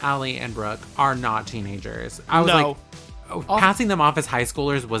 Sienna, Allie, and Brooke are not teenagers. I was passing them off as high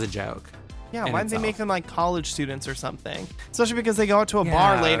schoolers was a joke. Yeah, why didn't they make them like college students or something? Especially because they go out to a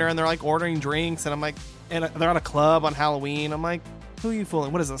bar later and they're like ordering drinks, and I'm like, and they're at a club on Halloween. I'm like, who are you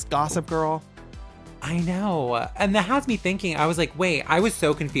fooling? What is this, Gossip Girl? I know. And that has me thinking, I was like, wait, I was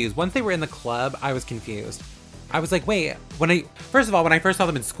so confused. Once they were in the club, I was confused. I was like, wait, first of all, when I first saw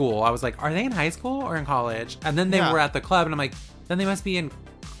them in school, I was like, are they in high school or in college? And then they were at the club, and I'm like, then they must be in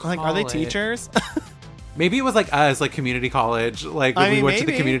college. Like, are they teachers? Maybe it was like us, like community college. Like when we went to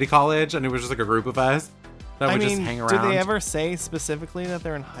the community college, and it was just like a group of us that would just hang around. Do they ever say specifically that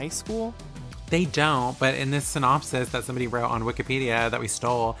they're in high school? They don't, but in this synopsis that somebody wrote on Wikipedia that we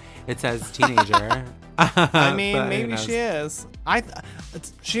stole, it says teenager. I mean, maybe she is.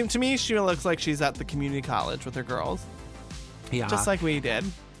 To me, she looks like she's at the community college with her girls. Yeah, just like we did.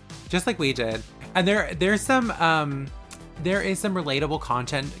 And there is some relatable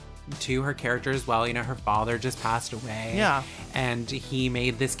content to her character as well. You know, her father just passed away. Yeah. And he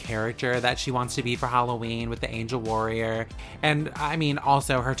made this character that she wants to be for Halloween with the Angel Warrior. And I mean,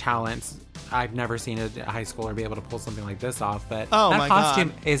 also her talents. I've never seen a high schooler be able to pull something like this off, but that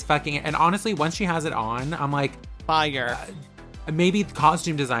costume is fucking, and honestly, once she has it on, I'm like, fire. Maybe the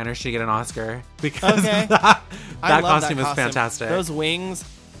costume designer should get an Oscar because that costume is fantastic. Those wings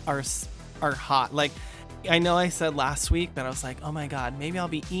are hot. Like, I know I said last week that I was like, oh my God, maybe I'll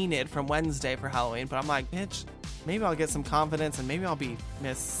be Enid from Wednesday for Halloween, but I'm like, bitch, maybe I'll get some confidence and maybe I'll be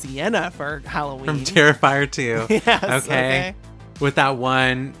Miss Sienna for Halloween. From Terrifier 2. Yes, okay. With that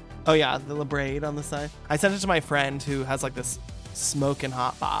one. Oh yeah, the braid on the side. I sent it to my friend who has like this smoking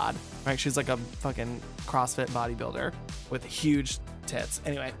hot bod. Right, she's like a fucking CrossFit bodybuilder with huge tits.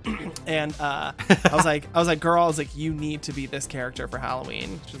 Anyway, and I was like, girl, I was like, you need to be this character for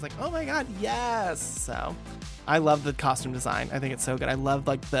Halloween. She's like, oh my God, yes. So, I love the costume design. I think it's so good. I love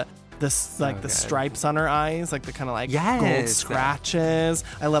like the stripes on her eyes, like the kind of like gold scratches.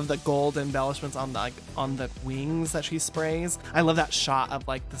 I love the gold embellishments on the wings that she sprays. I love that shot of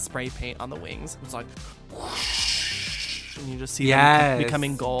like the spray paint on the wings. It's like whoosh, and you just see them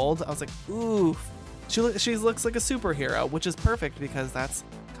becoming gold. I was like, ooh, she looks like a superhero, which is perfect because that's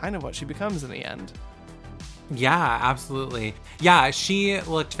kind of what she becomes in the end. Yeah, absolutely. Yeah, she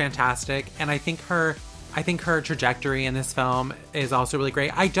looked fantastic, and I think her trajectory in this film is also really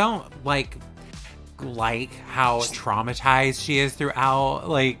great. I don't like how traumatized she is throughout.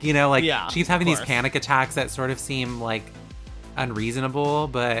 Like, you know, she's having these panic attacks that sort of seem like unreasonable,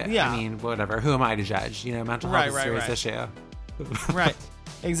 but I mean, whatever. Who am I to judge? You know, mental health is a serious issue. Right.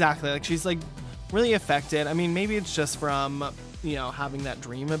 Exactly. Like, she's like really affected. I mean, maybe it's just from, you know, having that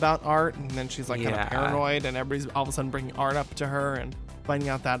dream about Art, and then she's like kind of paranoid, and everybody's all of a sudden bringing Art up to her and finding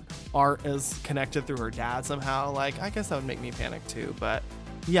out that Art is connected through her dad somehow. Like, I guess that would make me panic too, but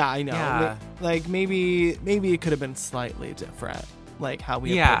yeah, I know. Yeah. Like, maybe it could have been slightly different, like how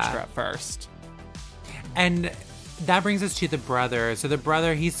we approached her at first. And that brings us to the brother. So the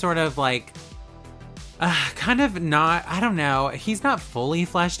brother, he's sort of like kind of not, I don't know, he's not fully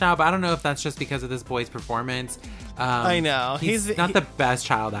fleshed out, but I don't know if that's just because of this boy's performance. I know. He's not the best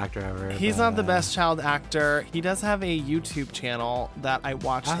child actor ever. He's not the best child actor. He does have a YouTube channel that I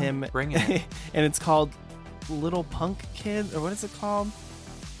watched him. Bring it. And it's called Little Punk Kid, or what is it called?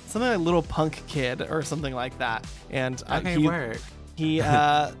 Something like Little Punk Kid or something like that. And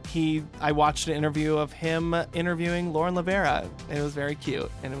I watched an interview of him interviewing Lauren Lavera. It was very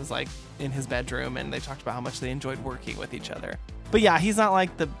cute, and it was like in his bedroom, and they talked about how much they enjoyed working with each other. But yeah, he's not like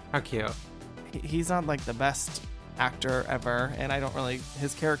how cute. He's not like the best actor ever, and I don't really.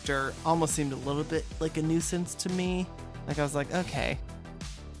 His character almost seemed a little bit like a nuisance to me. Like I was like, okay.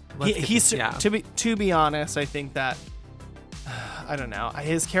 To be honest, I think that I don't know.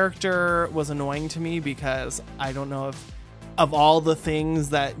 His character was annoying to me because I don't know if of all the things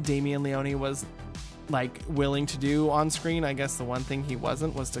that Damien Leone was like willing to do on screen, I guess the one thing he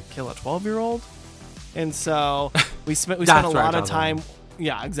wasn't was to kill a 12-year-old. And so we spent a lot of time.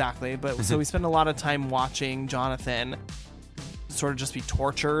 Yeah, exactly. But so we spent a lot of time watching Jonathan sort of just be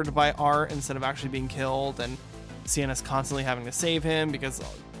tortured by Art instead of actually being killed, and seeing us constantly having to save him because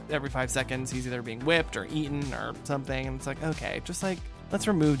every 5 seconds he's either being whipped or eaten or something. And it's like, okay, just like let's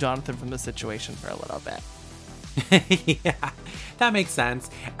remove Jonathan from the situation for a little bit. Yeah, that makes sense.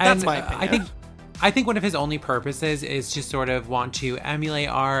 And that's my opinion. I think one of his only purposes is to sort of want to emulate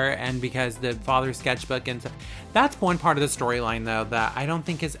Art, and because the father sketchbook and stuff. That's one part of the storyline, though, that I don't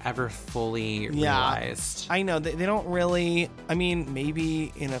think is ever fully realized. I know they don't really. I mean,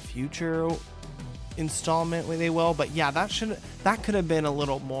 maybe in a future installment they will, but yeah, that could have been a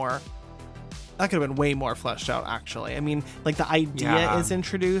little more. That could have been way more fleshed out, actually. I mean, like the idea is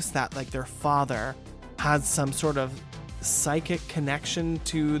introduced that like their father has some sort of psychic connection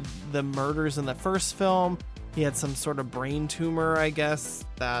to the murders in the first film. He had some sort of brain tumor, I guess,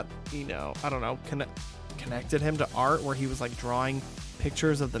 that, I don't know, connected him to Art, where he was like drawing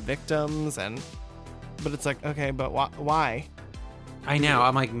pictures of the victims. But it's like, okay, but why? I know.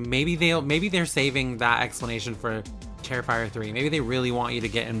 I'm like, maybe they're saving that explanation for Terrifier 3. Maybe they really want you to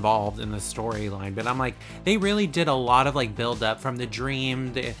get involved in the storyline, but I'm like, they really did a lot of like build up from the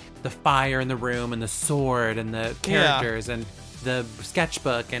dream, the fire in the room, and the sword, and the characters, and the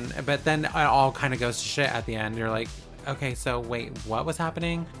sketchbook, but then it all kind of goes to shit at the end. You're like, okay, so wait, what was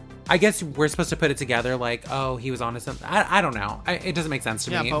happening? I guess we're supposed to put it together like, oh, he was onto something. I don't know. It doesn't make sense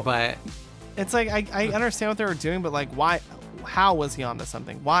to me, but it's like I understand what they were doing, but like, why? How was he onto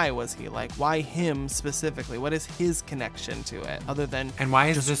something? Why was he like? Why him specifically? What is his connection to it other than? And why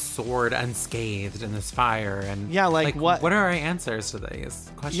is this sword unscathed in this fire? And yeah, like what? What are our answers to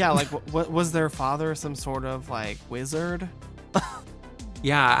these questions? Yeah, like what was their father some sort of like wizard?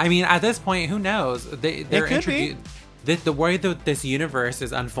 Yeah, I mean, at this point, who knows? They're introduced. The way that this universe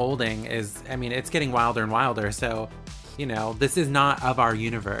is unfolding is, I mean, it's getting wilder and wilder. So, this is not of our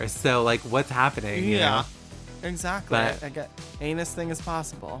universe. So, like, what's happening? You know? Exactly. But I get anus thing is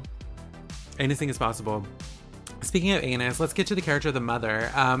possible. Anus thing is possible. Speaking of anus, let's get to the character of the mother.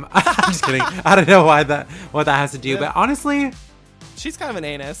 I'm just kidding. I don't know what that has to do, but honestly, she's kind of an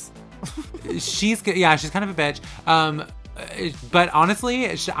anus. she's kind of a bitch. But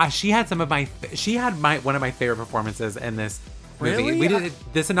honestly, she had one of my favorite performances in this movie. Really?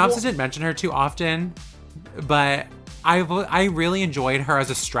 The synopsis didn't mention her too often, but I really enjoyed her as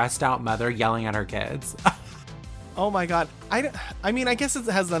a stressed out mother yelling at her kids. Oh my god. I mean, I guess it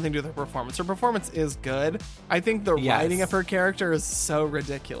has nothing to do with her performance. Her performance is good. I think the writing of her character is so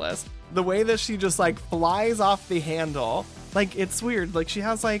ridiculous. The way that she just like flies off the handle, like it's weird. Like she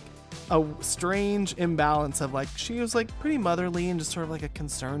has like a strange imbalance of like, she was like pretty motherly and just sort of like a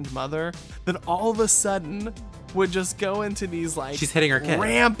concerned mother, then all of a sudden would just go into these like, she's hitting her kid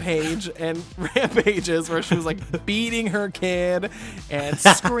rampages where she was like beating her kid and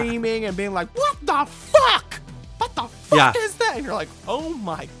screaming and being like, what the fuck is that? And you're like, oh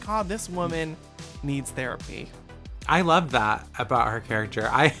my god, this woman needs therapy. I loved that about her character.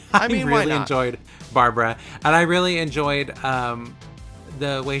 I really enjoyed Barbara, and I really enjoyed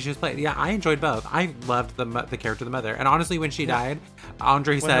the way she was played. Yeah, I enjoyed both. I loved the character of the mother, and honestly, when she died,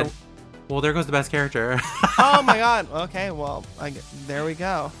 Andre said, well, there goes the best character. Oh my god. Okay, well, there we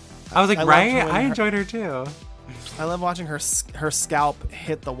go. I was like, I enjoyed her too. I love watching her scalp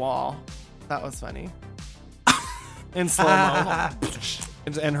hit the wall. That was funny. In slow-mo.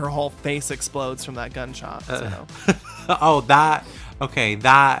 And her whole face explodes from that gunshot. So. That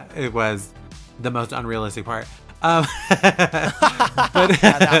it was the most unrealistic part. But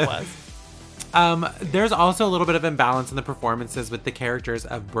that was. There's also a little bit of imbalance in the performances with the characters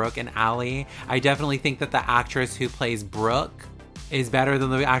of Brooke and Allie. I definitely think that the actress who plays Brooke is better than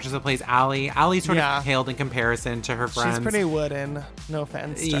the actress that plays Allie. Allie's sort of paled in comparison to her friends. She's pretty wooden. No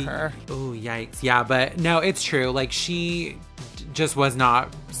offense to her. Oh, yikes. Yeah, but no, it's true. Like, she just was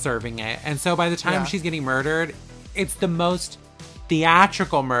not serving it. And so by the time she's getting murdered, it's the most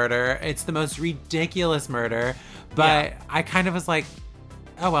theatrical murder. It's the most ridiculous murder. But I kind of was like,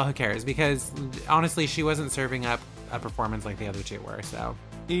 oh, well, who cares? Because honestly, she wasn't serving up a performance like the other two were. So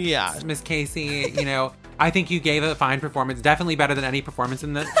yeah, Miss Casey, you know, I think you gave a fine performance. Definitely better than any performance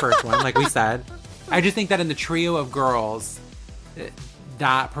in the first one, like we said. I just think that in the trio of girls,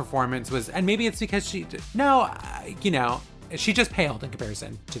 that performance was, and maybe it's because she just paled in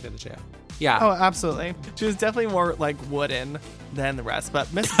comparison to the other two. Yeah. Oh, absolutely. She was definitely more like wooden than the rest.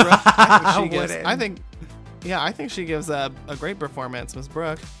 But Miss Brooke, I think she gives a great performance, Miss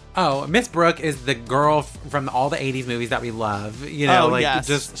Brooke. Oh, Miss Brooke is the girl from all the 80s movies that we love. You know,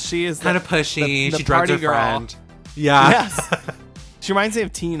 just she is kind of pushy. The she drugs her girl. friend. Yeah. Yes. She reminds me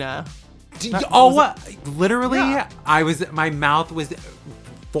of Tina. Literally, yeah. My mouth was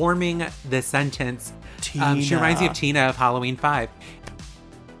forming the sentence. Tina. She reminds me of Tina of Halloween 5.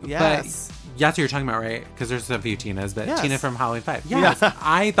 Yes. But that's what you're talking about, right? Because there's a few Tinas, but yes. Tina from Halloween 5. Yes, yeah.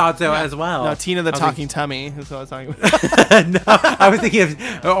 I thought so as well. No, Tina the talking tummy is what I was talking about. No, I was thinking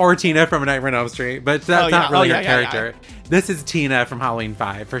of, or Tina from A Nightmare on Elm Street, but that's not really her character. Yeah. This is Tina from Halloween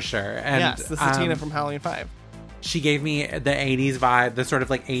 5 for sure. And, yes, this is Tina from Halloween 5. She gave me the 80s vibe, the sort of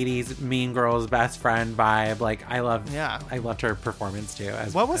like 80s Mean Girls best friend vibe. Like I loved her performance too.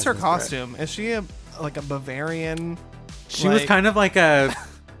 What was her costume? Is she a Bavarian? She was kind of like a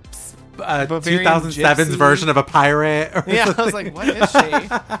 2007's gypsy version of a pirate. Yeah, I was like, what is she?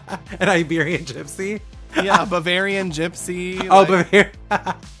 An Iberian gypsy? Yeah, Bavarian gypsy. Oh, Bavarian.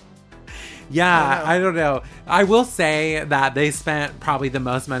 Yeah, I don't know. I will say that they spent probably the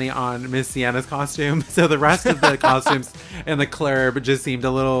most money on Miss Sienna's costume. So the rest of the costumes in the club just seemed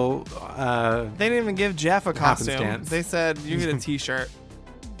a little... they didn't even give Jeff a costume. They said, you get a t-shirt.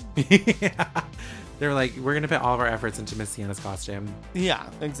 Yeah. They were like, we're going to put all of our efforts into Miss Sienna's costume. Yeah,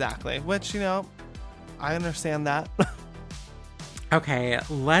 exactly. Which, you know, I understand that. Okay,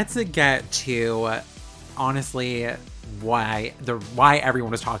 let's get to, honestly... why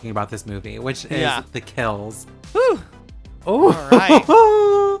everyone was talking about this movie, which is the kills. Whew. Oh, all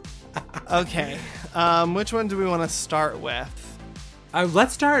right. Okay. Which one do we want to start with?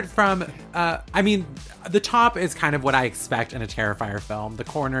 Let's start from. I mean, the top is kind of what I expect in a Terrifier film. The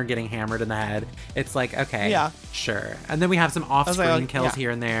corner getting hammered in the head. It's like, okay, sure. And then we have some off-screen kills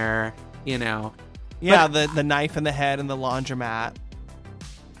here and there. You know. Yeah, but, the knife in the head and the laundromat.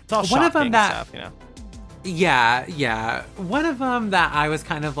 It's all shocking of them stuff, you know. Yeah. One of them that I was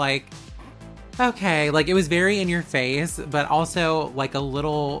kind of like, okay, like it was very in your face, but also like a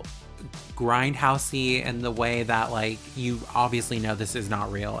little grindhousey in the way that like you obviously know this is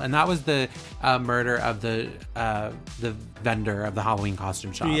not real. And that was the murder of the vendor of the Halloween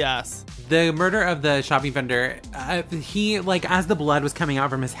costume shop. Yes. The murder of the shopping vendor, he, like, as the blood was coming out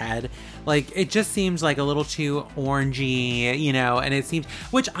from his head, like, it just seemed like a little too orangey, you know, and it seemed,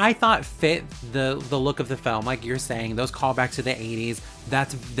 which I thought fit the look of the film. Like you're saying, those callbacks to the 80s,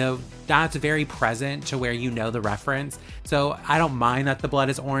 that's very present to where you know the reference. So I don't mind that the blood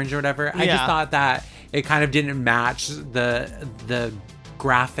is orange or whatever. I just thought that it kind of didn't match the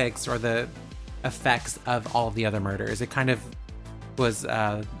graphics or the effects of all of the other murders. It kind of was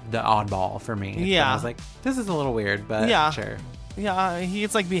the oddball for me. Yeah. I was like, this is a little weird, but sure. Yeah, he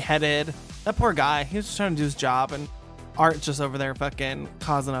gets like beheaded. That poor guy. He was just trying to do his job, and Art just over there fucking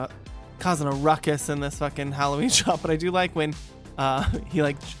causing a ruckus in this fucking Halloween shop. But I do like when he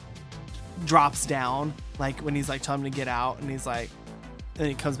like drops down, like when he's like telling him to get out, and he's like, and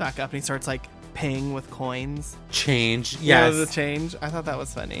he comes back up and he starts like paying with coins. Change. Yes. The change. I thought that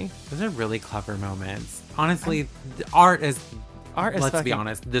was funny. Those are really clever moments. Honestly, Art is let's be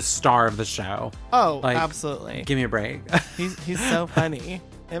honest, the star of the show. Oh, like, absolutely. Give me a break. He's so funny.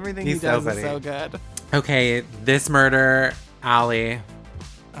 Everything he does is so good. Okay, this murder, Allie.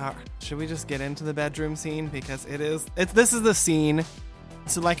 Should we just get into the bedroom scene? Because this is the scene.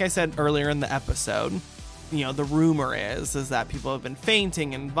 So like I said earlier in the episode, you know, the rumor is that people have been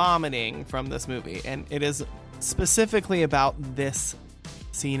fainting and vomiting from this movie. And it is specifically about this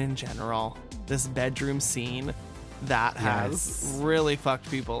scene in general, this bedroom scene that has really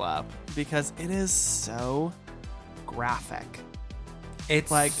fucked people up because it is so graphic. It's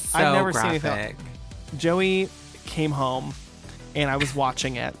like so I've never graphic. seen anything. Joey came home and I was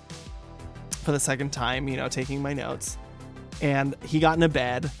watching it for the second time, you know, taking my notes, and he got into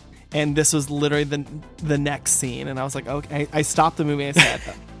bed, and this was literally the next scene, and I was like, okay. I stopped the movie and I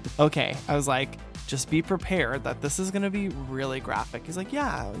said, okay. I was like, just be prepared that this is gonna be really graphic. He's like,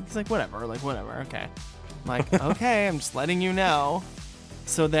 yeah. He's like, whatever. Okay. I'm like, okay, I'm just letting you know.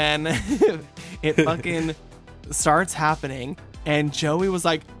 So then it fucking starts happening, and Joey was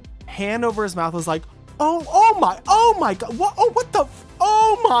like, hand over his mouth, was like, oh my god, what the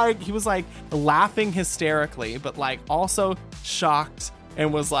oh my, he was like laughing hysterically, but like also shocked,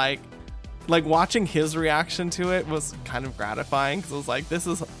 and was like like watching his reaction to it was kind of gratifying because I was like, this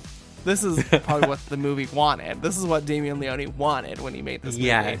is probably what the movie wanted. This is what Damien Leone wanted when he made this movie.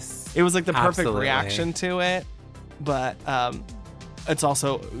 Yes. It was like the perfect Absolutely. reaction to it, but it's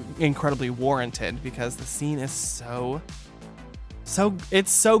also incredibly warranted because the scene is so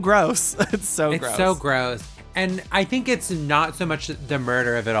it's so gross. It's so gross. And I think it's not so much the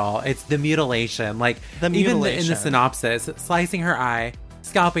murder of it all. It's the mutilation. Like, even in the synopsis, slicing her eye,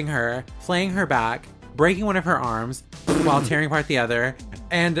 scalping her, flaying her back, breaking one of her arms while tearing apart the other,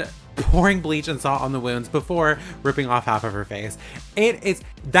 and pouring bleach and salt on the wounds before ripping off half of her face.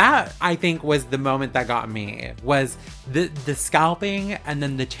 That, I think, was the moment that got me, was the scalping and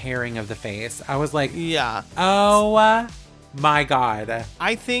then the tearing of the face. I was like, yeah. Oh my God.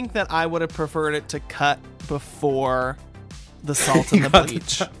 I think that I would have preferred it to cut before the salt and the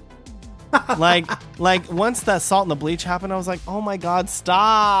bleach. like once that salt and the bleach happened, I was like, oh my God,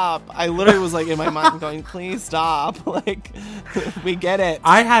 stop. I literally was like in my mind going, please stop. Like, we get it.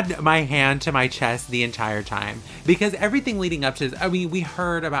 I had my hand to my chest the entire time because everything leading up to this, I mean, we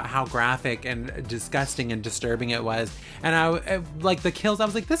heard about how graphic and disgusting and disturbing it was. And I like the kills, I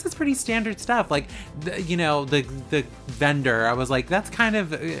was like, this is pretty standard stuff. Like, the vendor, I was like, that's kind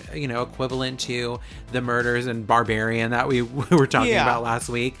of, equivalent to the murders in Barbarian that we were talking about last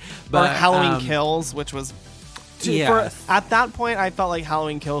week. But Halloween Kills, which was yes. At that point, I felt like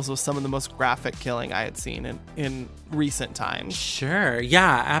Halloween Kills was some of the most graphic killing I had seen in recent times. Sure,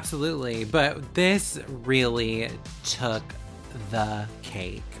 yeah, absolutely. But this really took the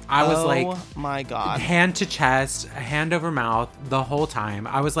cake. I was like, oh my God, hand to chest, hand over mouth the whole time.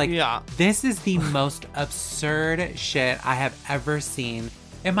 I was like, this is the most absurd shit I have ever seen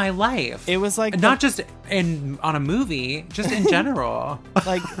in my life. It was like not just on a movie, just in general.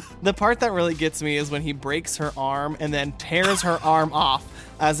 Like, the part that really gets me is when he breaks her arm and then tears her arm off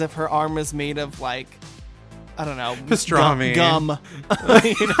as if her arm is made of, like, I don't know, pastrami gum.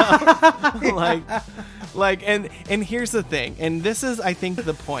 And here's the thing, and this is, I think,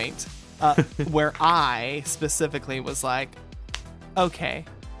 the point where I specifically was like, okay,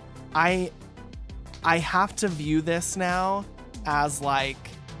 I have to view this now as like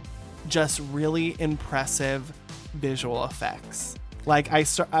just really impressive visual effects. Like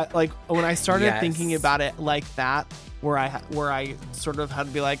when I started thinking about it like that, where I sort of had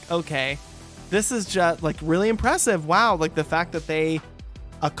to be like, okay, this is just like really impressive. Wow, like the fact that they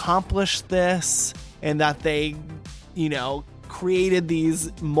accomplished this and that they, created these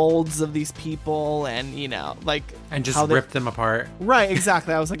molds of these people and and just ripped them apart. Right,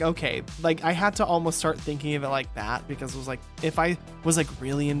 exactly. I was like, okay, like I had to almost start thinking of it like that, because it was like, if I was like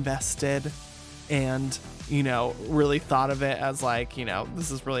really invested and really thought of it as like,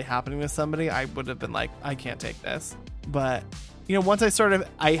 this is really happening with somebody, I would have been like, I can't take this. But once I started,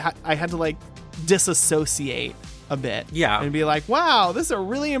 I had to like disassociate a bit, and be like, wow, this are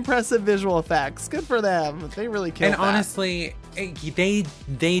really impressive visual effects. Good for them. They really killed. And honestly, they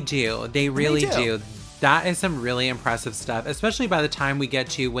really do. That is some really impressive stuff, especially by the time we get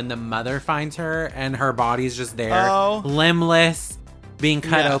to when the mother finds her and her body's just there, limbless, being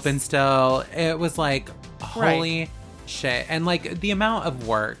cut open still. It was like, holy shit. And like the amount of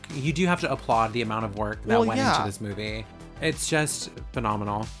work, you do have to applaud the amount of work that went into this movie. It's just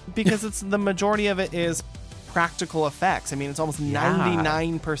phenomenal. Because it's the majority of it is practical effects. I mean, it's almost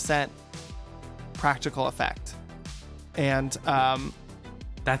 99% practical effect. And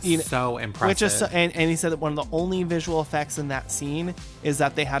that's so impressive. Which is and he said that one of the only visual effects in that scene is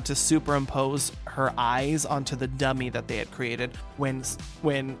that they had to superimpose her eyes onto the dummy that they had created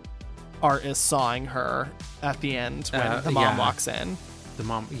when Art is sawing her at the end when the mom walks in. The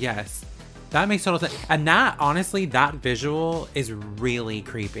mom, yes. That makes total sense. And that, honestly, that visual is really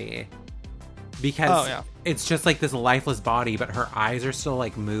creepy. Because it's just like this lifeless body, but her eyes are still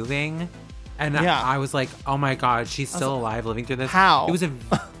like moving. And I was like, oh my God, she's still alive living through this. How? It was a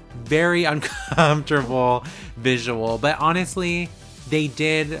very uncomfortable visual. But honestly, they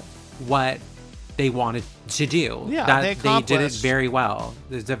did what they wanted to do. Yeah, they did it very well.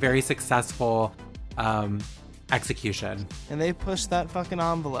 It's a very successful execution. And they pushed that fucking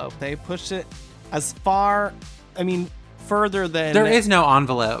envelope. They pushed it as far, further than... There is no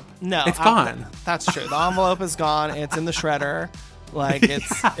envelope. No. It's gone. That's true. The envelope is gone. It's in the shredder. Like,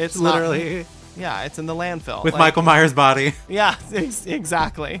 it's literally... Not, yeah, it's in the landfill. With Michael Myers' body. Yeah,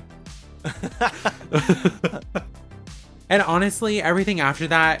 exactly. And honestly, everything after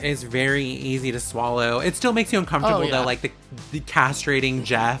that is very easy to swallow. It still makes you uncomfortable, though. Like, the castrating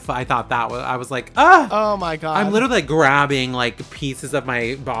Jeff, I thought that was... I was like, oh my God. I'm literally like grabbing, like, pieces of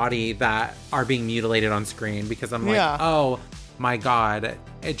my body that are being mutilated on screen because I'm like, oh my God.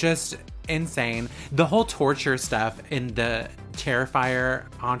 It just... insane. The whole torture stuff in the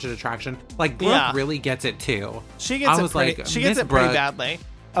Terrifier haunted attraction, like Brooke really gets it too. She gets it pretty badly.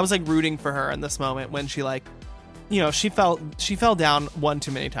 I was like rooting for her in this moment when she like, you know, she fell down one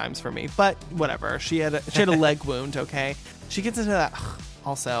too many times for me, but whatever. She had a leg wound. Okay, she gets into that.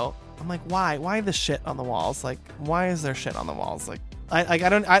 Also, I'm like, why the shit on the walls? Like, why is there shit on the walls? Like, I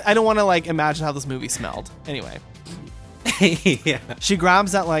don't want to like imagine how this movie smelled. Anyway. Yeah. She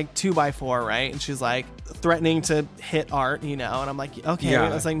grabs that like 2x4, right? And she's like threatening to hit Art, you know, and I'm like, okay.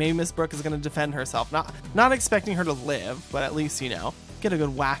 I was like, maybe Miss Brooke is going to defend herself. Not expecting her to live, but at least, you know, get a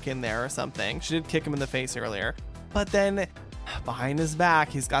good whack in there or something. She did kick him in the face earlier. But then behind his back,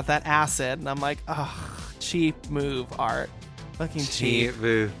 he's got that acid. And I'm like, oh, cheap move, Art. Fucking cheap.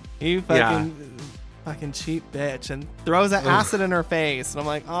 Move. You fucking cheap bitch. And throws that acid in her face. And I'm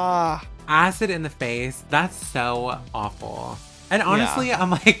like, ah. Acid in the face. That's so awful. And honestly, I'm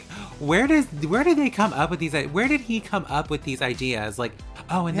like, where did they come up with these? Where did he come up with these ideas? Like,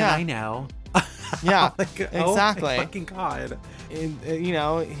 oh, and then I know. Yeah, like, exactly. Oh my fucking God. And, you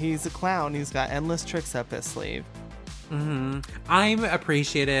know, he's a clown. He's got endless tricks up his sleeve. Mm-hmm. I'm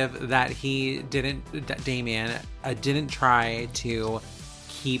appreciative that Damien didn't try to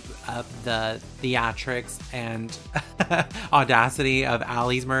keep up the theatrics and audacity of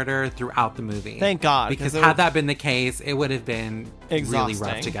Allie's murder throughout the movie. Thank God. Because had that been the case, it would have been exhausting.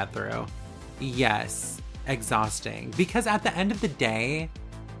 Really rough to get through. Yes, exhausting. Because at the end of the day,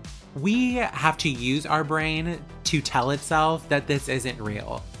 we have to use our brain to tell itself that this isn't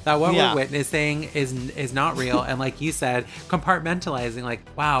real. That what we're witnessing is not real. And like you said, compartmentalizing, like,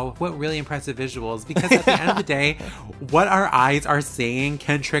 wow, what really impressive visuals. Because at the end of the day, what our eyes are seeing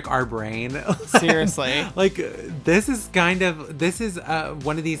can trick our brain. Seriously. Like, this is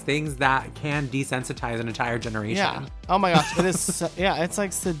one of these things that can desensitize an entire generation. Yeah. Oh my gosh. It is, it's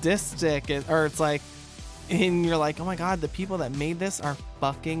like sadistic. Or it's like, and you're like, oh my God, the people that made this are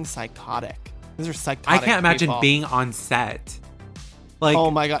fucking psychotic. These are psychotic I can't imagine people. being on set. Like,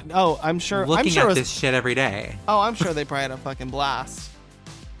 oh my God. Oh, I'm sure. Looking at this shit every day. Oh, I'm sure they probably had a fucking blast.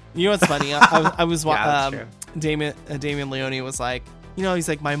 You know what's funny? I was Damien Leone was like, you know, he's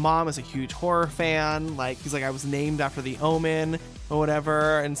like, my mom is a huge horror fan. Like, he's like, I was named after The Omen or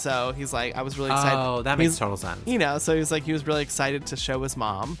whatever. And so he's like, I was really excited. Oh, that makes total sense. You know, so he's like, he was really excited to show his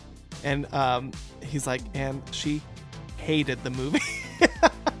mom. And he's like, and she hated the movie.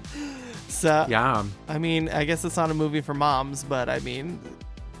 So, yeah. I mean, I guess it's not a movie for moms, but I mean...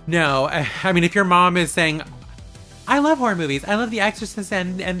 No, I mean, if your mom is saying, I love horror movies, I love The Exorcist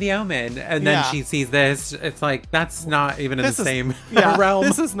and The Omen, and then she sees this, it's like, that's not even in the same realm.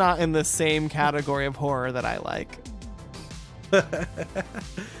 This is not in the same category of horror that I like.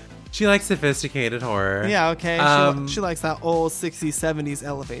 She likes sophisticated horror. Yeah, okay. She likes that old 60s, 70s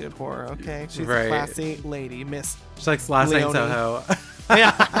elevated horror, okay? She's a classy lady, Miss She likes Last Night in Soho.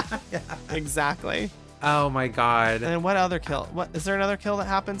 Yeah, exactly. Oh my God. And what other kill? Is there another kill that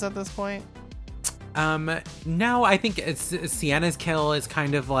happens at this point? No, I think it's Sienna's kill is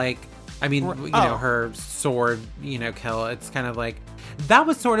kind of like, I mean, you know, her sword, you know, kill. It's kind of like, that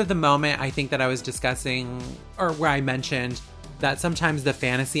was sort of the moment I think that I was discussing, or where I mentioned that sometimes the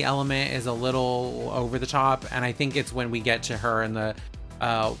fantasy element is a little over the top. And I think it's when we get to her in the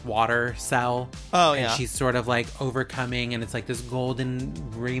water cell. Oh, and yeah. she's sort of like overcoming, and it's like this golden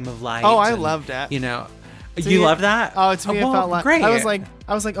ream of light. Oh, I loved that. You know, you love that? Oh, to me, it felt like great. I was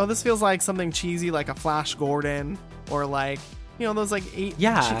like, oh, this feels like something cheesy, like a Flash Gordon, or like, you know, those like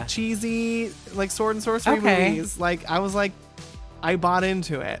cheesy like sword and sorcery movies. Like, I was like, I bought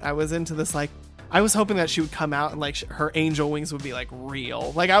into it. I was into this, like, I was hoping that she would come out and like her angel wings would be like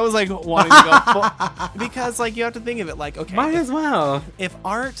real. Like, I was like wanting to go full, because like you have to think of it like, okay, might as well. If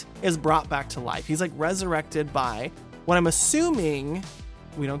Art is brought back to life, he's like resurrected by what I'm assuming,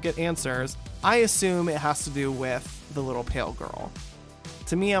 we don't get answers. I assume it has to do with the little pale girl.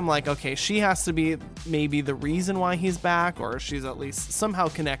 To me, I'm like, okay, she has to be maybe the reason why he's back, or she's at least somehow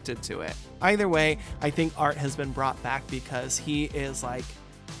connected to it. Either way, I think Art has been brought back because he is like,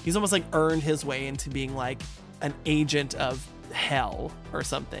 he's almost like earned his way into being like an agent of hell or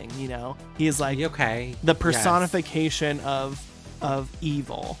something, you know? He is like the personification of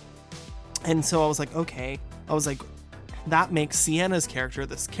evil. And so I was like, okay. I was like, that makes Sienna's character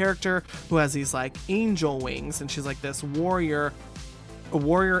this character who has these like angel wings, and she's like this warrior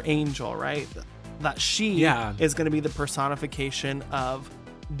angel, right? That she is going to be the personification of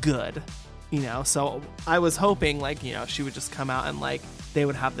good, you know? So I was hoping like, you know, she would just come out and like they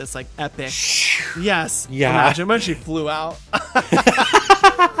would have this like epic imagine when she flew out.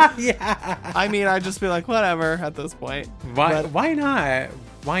 I mean, I'd just be like, whatever at this point. Why not?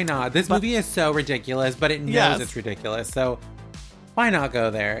 Why not? This movie is so ridiculous, but it knows it's ridiculous. So why not go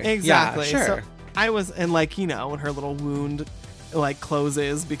there? Exactly. Yeah, sure. So I was, and like, you know, when her little wound like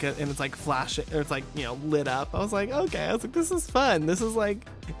closes and it's like flashing, or it's like, you know, lit up. I was like, okay. I was like, this is fun. This is like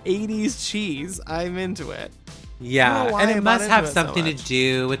 80s cheese. I'm into it. Yeah, and it must have something to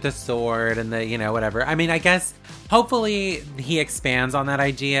do with the sword and the, you know, whatever. I mean, I guess hopefully he expands on that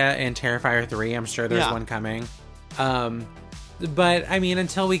idea in Terrifier 3. I'm sure there's one coming. But I mean,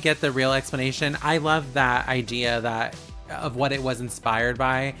 until we get the real explanation, I love that idea of what it was inspired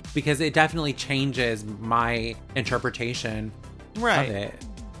by, because it definitely changes my interpretation of it.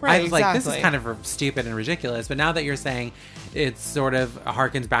 Right, I was like, this is kind of stupid and ridiculous, but now that you're saying it sort of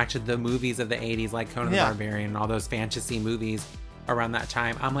harkens back to the movies of the 80s, like Conan the Barbarian and all those fantasy movies around that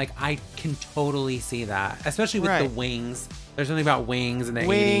time, I'm like, I can totally see that, especially with the wings. There's something about wings in the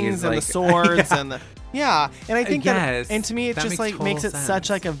 80s. And like, the swords and the... Yeah, and I think that... And to me, it just like makes it such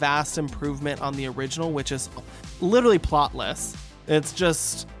like a vast improvement on the original, which is literally plotless. It's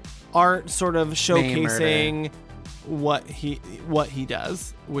just art sort of showcasing what he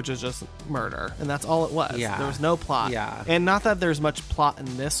does, which is just murder, and that's all it was. There was no plot, and not that there's much plot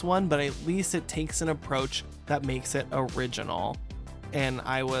in this one, but at least it takes an approach that makes it original. And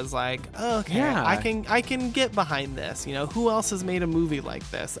I was like, okay, I can get behind this. You know, who else has made a movie like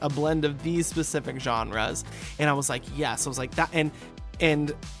this, a blend of these specific genres? And I was like, yes. I was like that,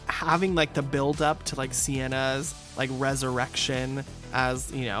 and having like the build up to like Sienna's like resurrection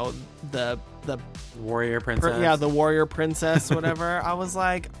as, you know, the warrior princess. The warrior princess, whatever. I was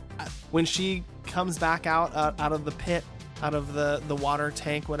like, when she comes back out of the pit, out of the water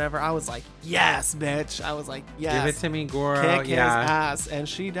tank, whatever, I was like, yes, bitch. I was like, yes. Give it to me, Goro. Kick his ass. And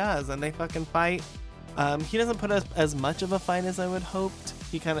she does. And they fucking fight. He doesn't put as much of a fight as I would hoped.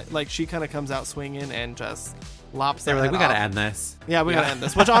 He kind of, like, she kind of comes out swinging and just lops They were like, we gotta end this. Yeah, we gotta end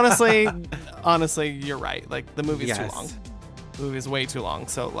this. Which honestly, you're right. Like, the movie's too long. The movie's way too long.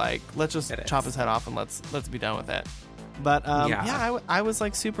 So, like, let's just chop his head off and let's be done with it. But, I was,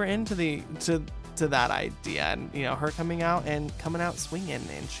 like, super into to that idea, and, you know, her coming out swinging,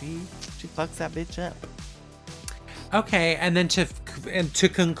 and she fucks that bitch up. Okay, and then to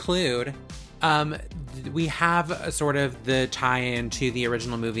conclude, we have a sort of the tie-in to the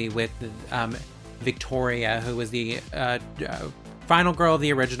original movie with Victoria, who was the final girl of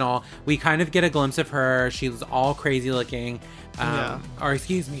the original. We kind of get a glimpse of her. She's all crazy looking, or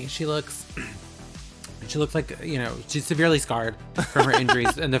excuse me, she looks like, you know, she's severely scarred from her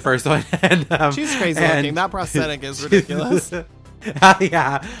injuries in the first one. And, she's crazy looking. That prosthetic is ridiculous. Yeah. I feel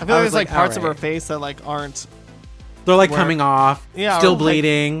like there's like parts of her face that like aren't. They're like coming off. Yeah. Still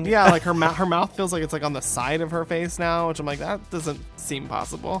bleeding. Like, yeah, like her mouth feels like it's like on the side of her face now, which I'm like, that doesn't seem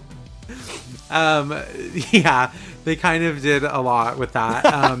possible. Yeah, they kind of did a lot with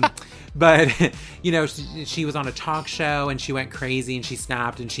that. But, you know, she was on a talk show and she went crazy and she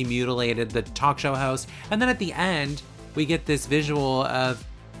snapped and she mutilated the talk show host. And then at the end, we get this visual of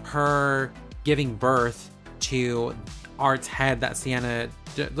her giving birth to Art's head that Sienna...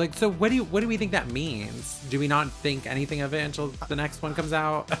 Like, so what do we think that means? Do we not think anything of it until the next one comes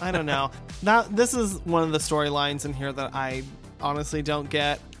out? I don't know. This is one of the storylines in here that I honestly don't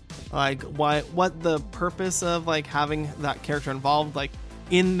get. Like, what the purpose of, like, having that character involved, like,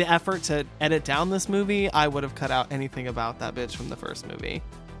 in the effort to edit down this movie, I would have cut out anything about that bitch from the first movie.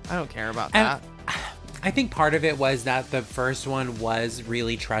 I don't care about that. I think part of it was that the first one was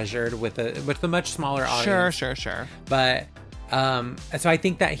really treasured with a much smaller audience. Sure. But so I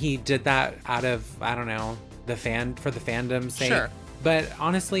think that he did that out of, I don't know, for the fandom's sake. Sure. But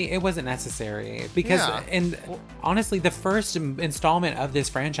honestly, it wasn't necessary because, and honestly, the first installment of this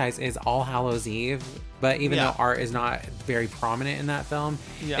franchise is All Hallows Eve. But even though Art is not very prominent in that film,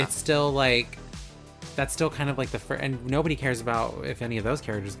 it's still like, that's still kind of like the first, and nobody cares about if any of those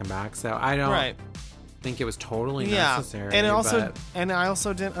characters come back. So I don't think it was totally necessary. And I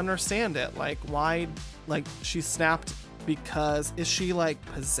also didn't understand it. Like, why, like, she snapped because, is she like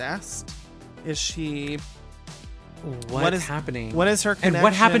possessed? Is she... What is happening? What is her connection? And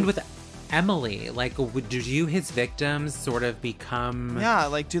what happened with Emily? Like, do you, his victims, sort of become... Yeah,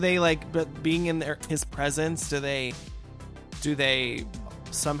 like, do they, like, but being in his presence, do they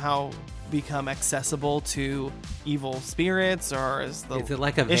somehow become accessible to evil spirits, or is it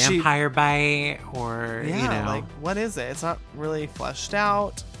like a vampire bite, or, you know? Like, what is it? It's not really fleshed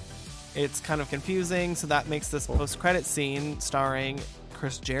out. It's kind of confusing, so that makes this post-credit scene starring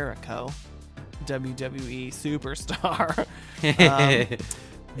Chris Jericho, WWE superstar.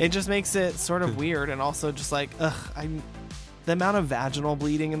 It just makes it sort of weird, and also just like, the amount of vaginal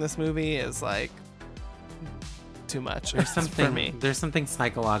bleeding in this movie is like too much. There's something for me. There's something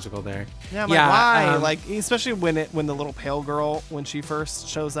psychological there. Yeah, I'm like, why? Like, especially when the little pale girl, when she first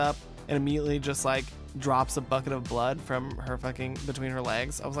shows up and immediately just like drops a bucket of blood from her fucking between her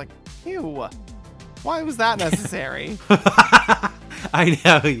legs. I was like, ew. Why was that necessary? I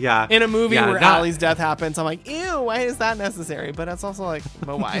know, yeah. In a movie where Allie's death happens, I'm like, ew, why is that necessary? But it's also like,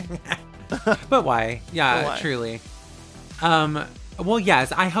 but why? But why? Yeah, but why? Truly. Well,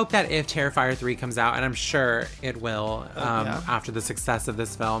 yes, I hope that if Terrifier 3 comes out, and I'm sure it will after the success of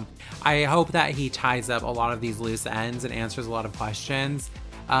this film, I hope that he ties up a lot of these loose ends and answers a lot of questions.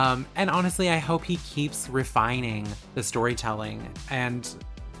 And honestly, I hope he keeps refining the storytelling. And,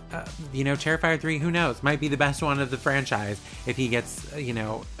 Terrifier 3, who knows, might be the best one of the franchise if he gets,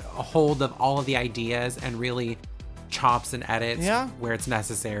 a hold of all of the ideas and really chops and edits where it's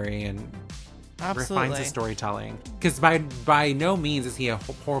necessary and refines the storytelling. Because by no means is he a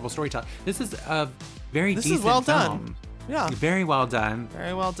horrible storyteller. This is a very decent well film. done. Yeah. Very well done.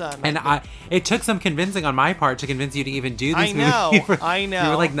 Very well done. And it took some convincing on my part to convince you to even do this movie. I know. You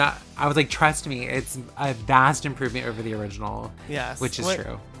were like, I was like, trust me, it's a vast improvement over the original. Yes. Which is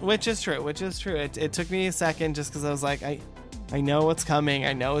true. Which is true. It took me a second just because I was like, I know what's coming.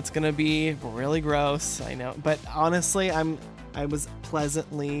 I know it's going to be really gross. I know. But honestly, I was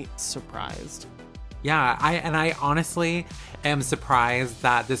pleasantly surprised. Yeah, I honestly am surprised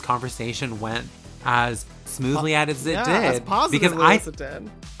that this conversation went as smoothly as it did. As positively as it did.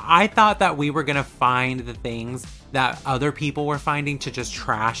 I thought that we were going to find the things that other people were finding to just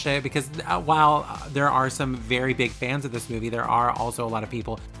trash it, because while there are some very big fans of this movie, there are also a lot of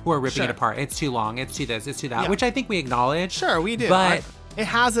people who are ripping it apart. It's too long, it's too this, it's too that, which I think we acknowledge. Sure, we do. But it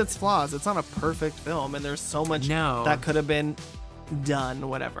has its flaws. It's not a perfect film, and there's so much that could have been done,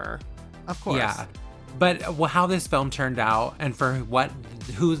 whatever. Of course. Yeah. But how this film turned out, and for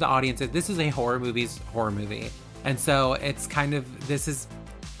who the audience is, this is a horror movie. And so it's kind of, this is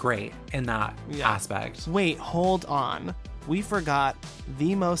great in that aspect. Wait, hold on. We forgot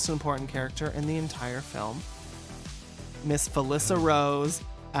the most important character in the entire film. Miss Felissa Rose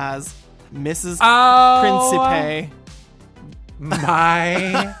as Mrs. Principe.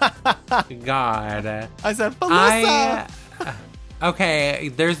 My God. I said Felissa!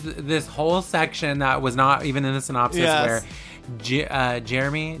 Okay, there's this whole section that was not even in the synopsis where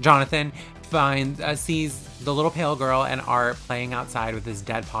Jonathan sees the little pale girl and Art playing outside with this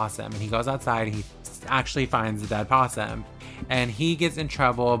dead possum, and he goes outside and he actually finds the dead possum, and he gets in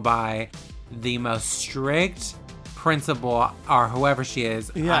trouble by the most strict principal, or whoever she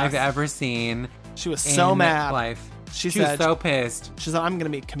is, I've ever seen. She was so mad. Life. She was so pissed. She said, I'm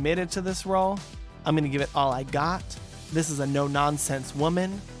going to be committed to this role. I'm going to give it all I got. This is a no-nonsense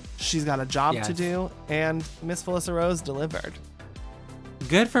woman. She's got a job to do, and Miss Felissa Rose delivered.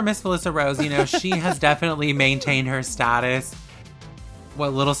 Good for Miss Felissa Rose. She has definitely maintained her status,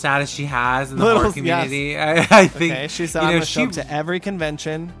 what little status she has in the horror community. Yes. I think. Okay, she said, I'm going to show up to every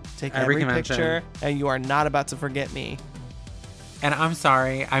convention, take every picture, and you are not about to forget me. And I'm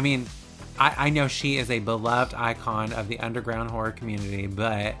sorry. I mean, I know she is a beloved icon of the underground horror community,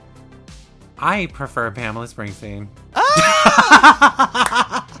 but I prefer Pamela Springsteen.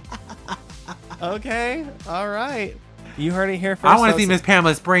 Okay, all right. You heard it here first. I want to see Miss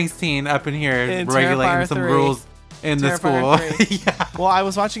Pamela Springsteen up in here regulating some rules in the school. Yeah. Well, I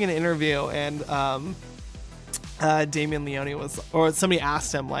was watching an interview, and Damien Leone somebody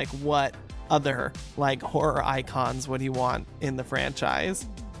asked him, like, what other, like, horror icons would he want in the franchise?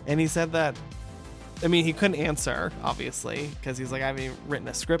 And he said that, I mean, he couldn't answer, obviously, because he's like, I haven't even written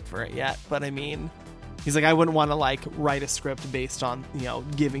a script for it yet. But I mean, he's like, I wouldn't want to, like, write a script based on,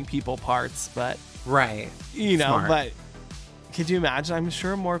 giving people parts, but right. Smart. But could you imagine? I'm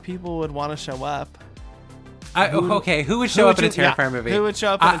sure more people would want to show up. Who would show up in a Terrifier movie? Who would show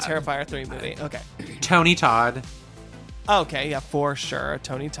up in a Terrifier 3 movie? Okay. Tony Todd. Okay, yeah, for sure.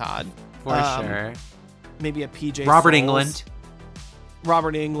 Tony Todd. For sure. Maybe a PJ Robert Souls. England.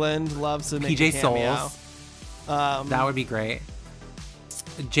 Robert England loves to make a cameo. Souls. That would be great.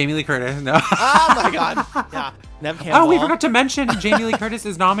 Jamie Lee Curtis. No. Oh my God. Yeah. Neve Campbell. Oh, we forgot to mention Jamie Lee Curtis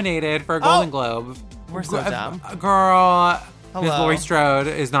is nominated for a Golden Globe. We're so dumb. Girl. Ms. Laurie Strode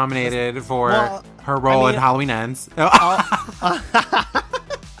is nominated for her role in Halloween Ends.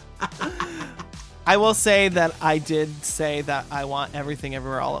 I will say that I did say that I want Everything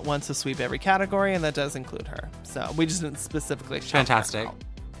Everywhere All at Once to sweep every category, and that does include her. So we just didn't specifically shout fantastic. her out.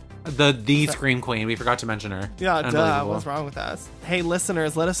 The Scream Queen. We forgot to mention her. Yeah, duh. What's wrong with us? Hey,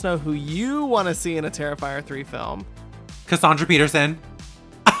 listeners, let us know who you want to see in a Terrifier 3 film. Cassandra Peterson.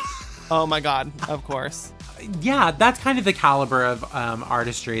 Oh my God, of course. Yeah, that's kind of the caliber of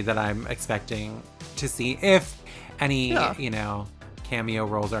artistry that I'm expecting to see. If any cameo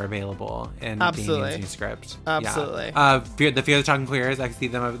roles are available in Damien's new script. Absolutely. Yeah. The Fear the Talking Queers, I can see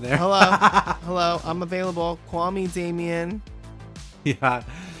them over there. Hello, I'm available. Call me Damien. Yeah.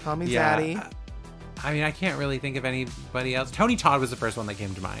 Call me Zaddy. I mean, I can't really think of anybody else. Tony Todd was the first one that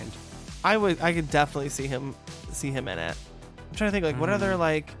came to mind. I could definitely see him in it. I'm trying to think, like, what other,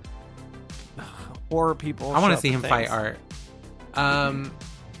 like, horror people. I want to see him fight Art.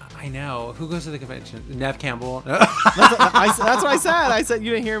 I know. Who goes to the convention? Nev Campbell. That's what I said. I said, you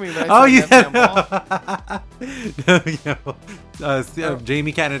didn't hear me, but I said Nev Campbell.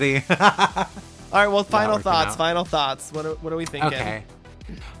 Jamie Kennedy. All right, well, final thoughts. What are we thinking? Okay.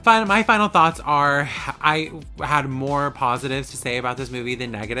 My final thoughts are, I had more positives to say about this movie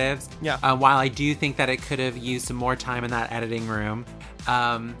than negatives. Yeah. While I do think that it could have used some more time in that editing room,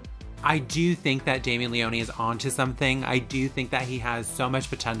 I do think that Damien Leone is onto something. I do think that he has so much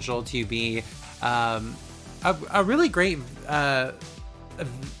potential to be a really great, what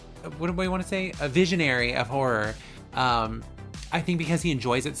do we want to say? A visionary of horror. I think because he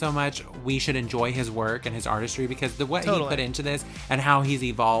enjoys it so much, we should enjoy his work and his artistry, because what he put into this and how he's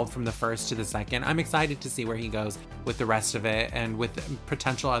evolved from the first to the second. I'm excited to see where he goes with the rest of it and with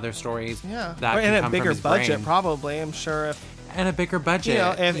potential other stories. Yeah. That and can a bigger budget, brain. probably. I'm sure and a bigger budget.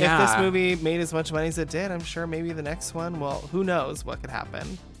 If this movie made as much money as it did, I'm sure maybe the next one, well, who knows what could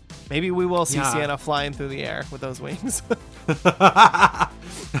happen. Maybe we will see Sienna flying through the air with those wings. I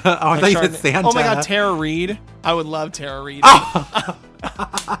thought you said Santa. Oh my God, Tara Reid. I would love Tara Reid. Terrifier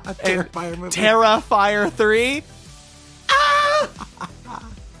movie. Terrifier 3.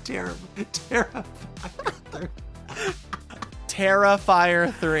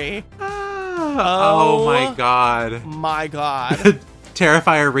 Terrifier 3. Oh my God. My God.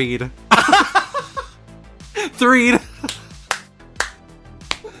 Terrifier Reid. 3.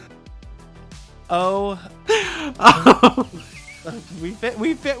 Oh. We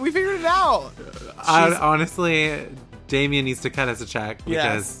figured it out. Honestly, Damien needs to cut us a check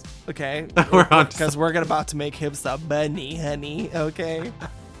because okay, we're on because we're about to make him some money, honey. Okay.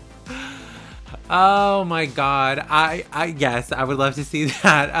 Oh my God. Yes, I would love to see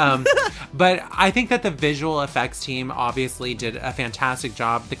that. But I think that the visual effects team obviously did a fantastic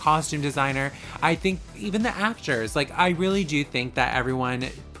job. The costume designer, I think even the actors, like, I really do think that everyone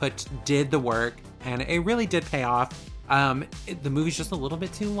did the work, and it really did pay off. The movie's just a little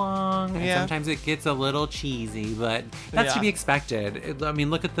bit too long, and sometimes it gets a little cheesy, but that's to be expected. I mean,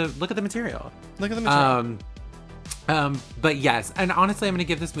 look at the material. But yes, and honestly, I'm going to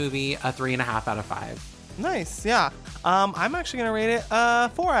give this movie a 3.5 out of 5. Nice, yeah. I'm actually going to rate it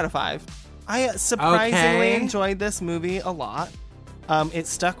 4 out of 5. I surprisingly enjoyed this movie a lot. It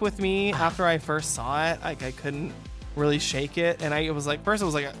stuck with me after I first saw it. Like, I couldn't really shake it, and I was like,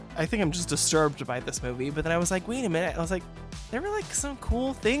 I think I'm just disturbed by this movie, but then I was like, wait a minute, I was like, there were like some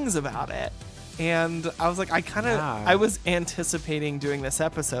cool things about it, and I was like, I was anticipating doing this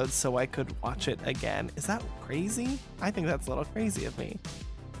episode so I could watch it again. Is that crazy? I think that's a little crazy of me.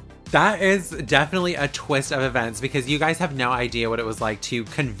 That is definitely a twist of events, because you guys have no idea what it was like to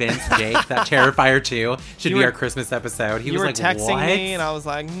convince Jake that Terrifier 2 should be our Christmas episode. He was like, texting what? me, and I was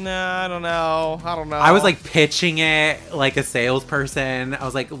like, nah, I don't know. I was like pitching it like a salesperson. I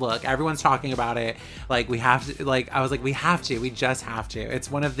was like, look, everyone's talking about it. Like, we have to, we just have to. It's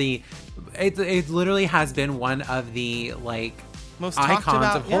one of the, it literally has been one of the, like, most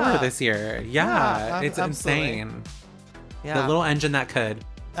icons of horror this year. Yeah, it's absolutely insane. Yeah. The little engine that could.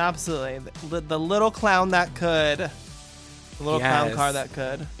 Absolutely. The little clown that could. The little clown car that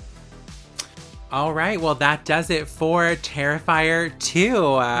could. All right. Well, that does it for Terrifier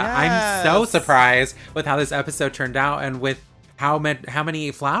 2. I'm so surprised with how this episode turned out, and with how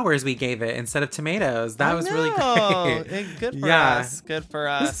many flowers we gave it instead of tomatoes. That was really great. Good for us. Good for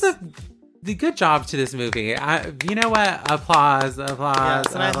us. The good job to this movie. You know what? Applause.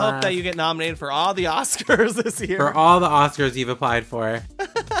 Yes, and I hope that you get nominated for all the Oscars this year. For all the Oscars you've applied for.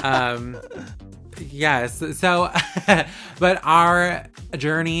 Yes. So, but our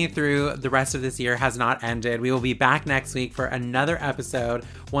journey through the rest of this year has not ended. We will be back next week for another episode.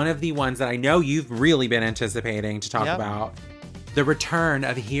 One of the ones that I know you've really been anticipating to talk about. The return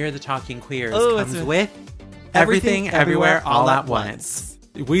of Hear the Talking Queers comes with Everything, Everywhere, All at Once.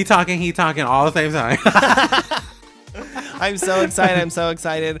 We talking, he talking all the same time. I'm so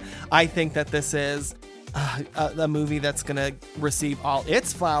excited. I think that this is a movie that's going to receive all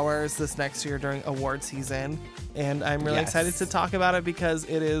its flowers this next year during award season. And I'm really excited to talk about it, because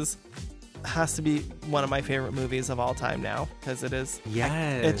it has to be one of my favorite movies of all time now, because it is.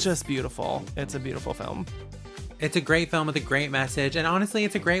 Yes. It's just beautiful. It's a beautiful film. It's a great film with a great message. And honestly,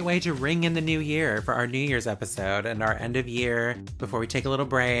 it's a great way to ring in the new year for our New Year's episode and our end of year before we take a little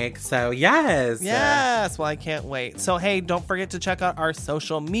break. So yes. Yes. Well, I can't wait. So, hey, don't forget to check out our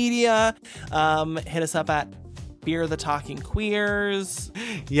social media. Hit us up at Fear the Talking Queers.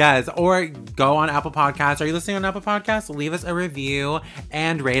 Yes, or go on Apple Podcasts. Are you listening on Apple Podcasts? Leave us a review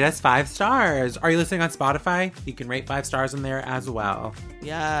and rate us 5 stars. Are you listening on Spotify? You can rate 5 stars in there as well.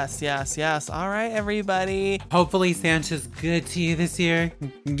 Yes, yes, yes. All right, everybody. Hopefully Santa's good to you this year.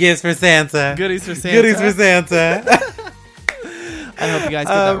 Gifts for Santa. Goodies for Santa. Goodies for Santa. I hope you guys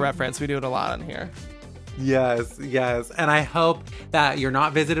get that reference. We do it a lot on here. Yes, yes. And I hope that you're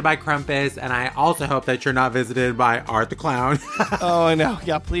not visited by Krampus, and I also hope that you're not visited by Art the Clown. Oh, I know.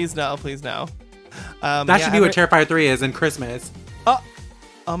 Yeah, please no, please no. That should be what Terrifier 3 is in Christmas.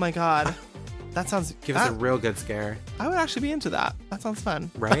 Oh my God. That sounds... Give us a real good scare. I would actually be into that. That sounds fun.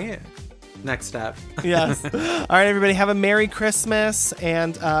 Right? Next step. Yes. All right, everybody. Have a Merry Christmas,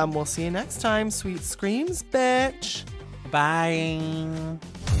 and we'll see you next time. Sweet screams, bitch. Bye.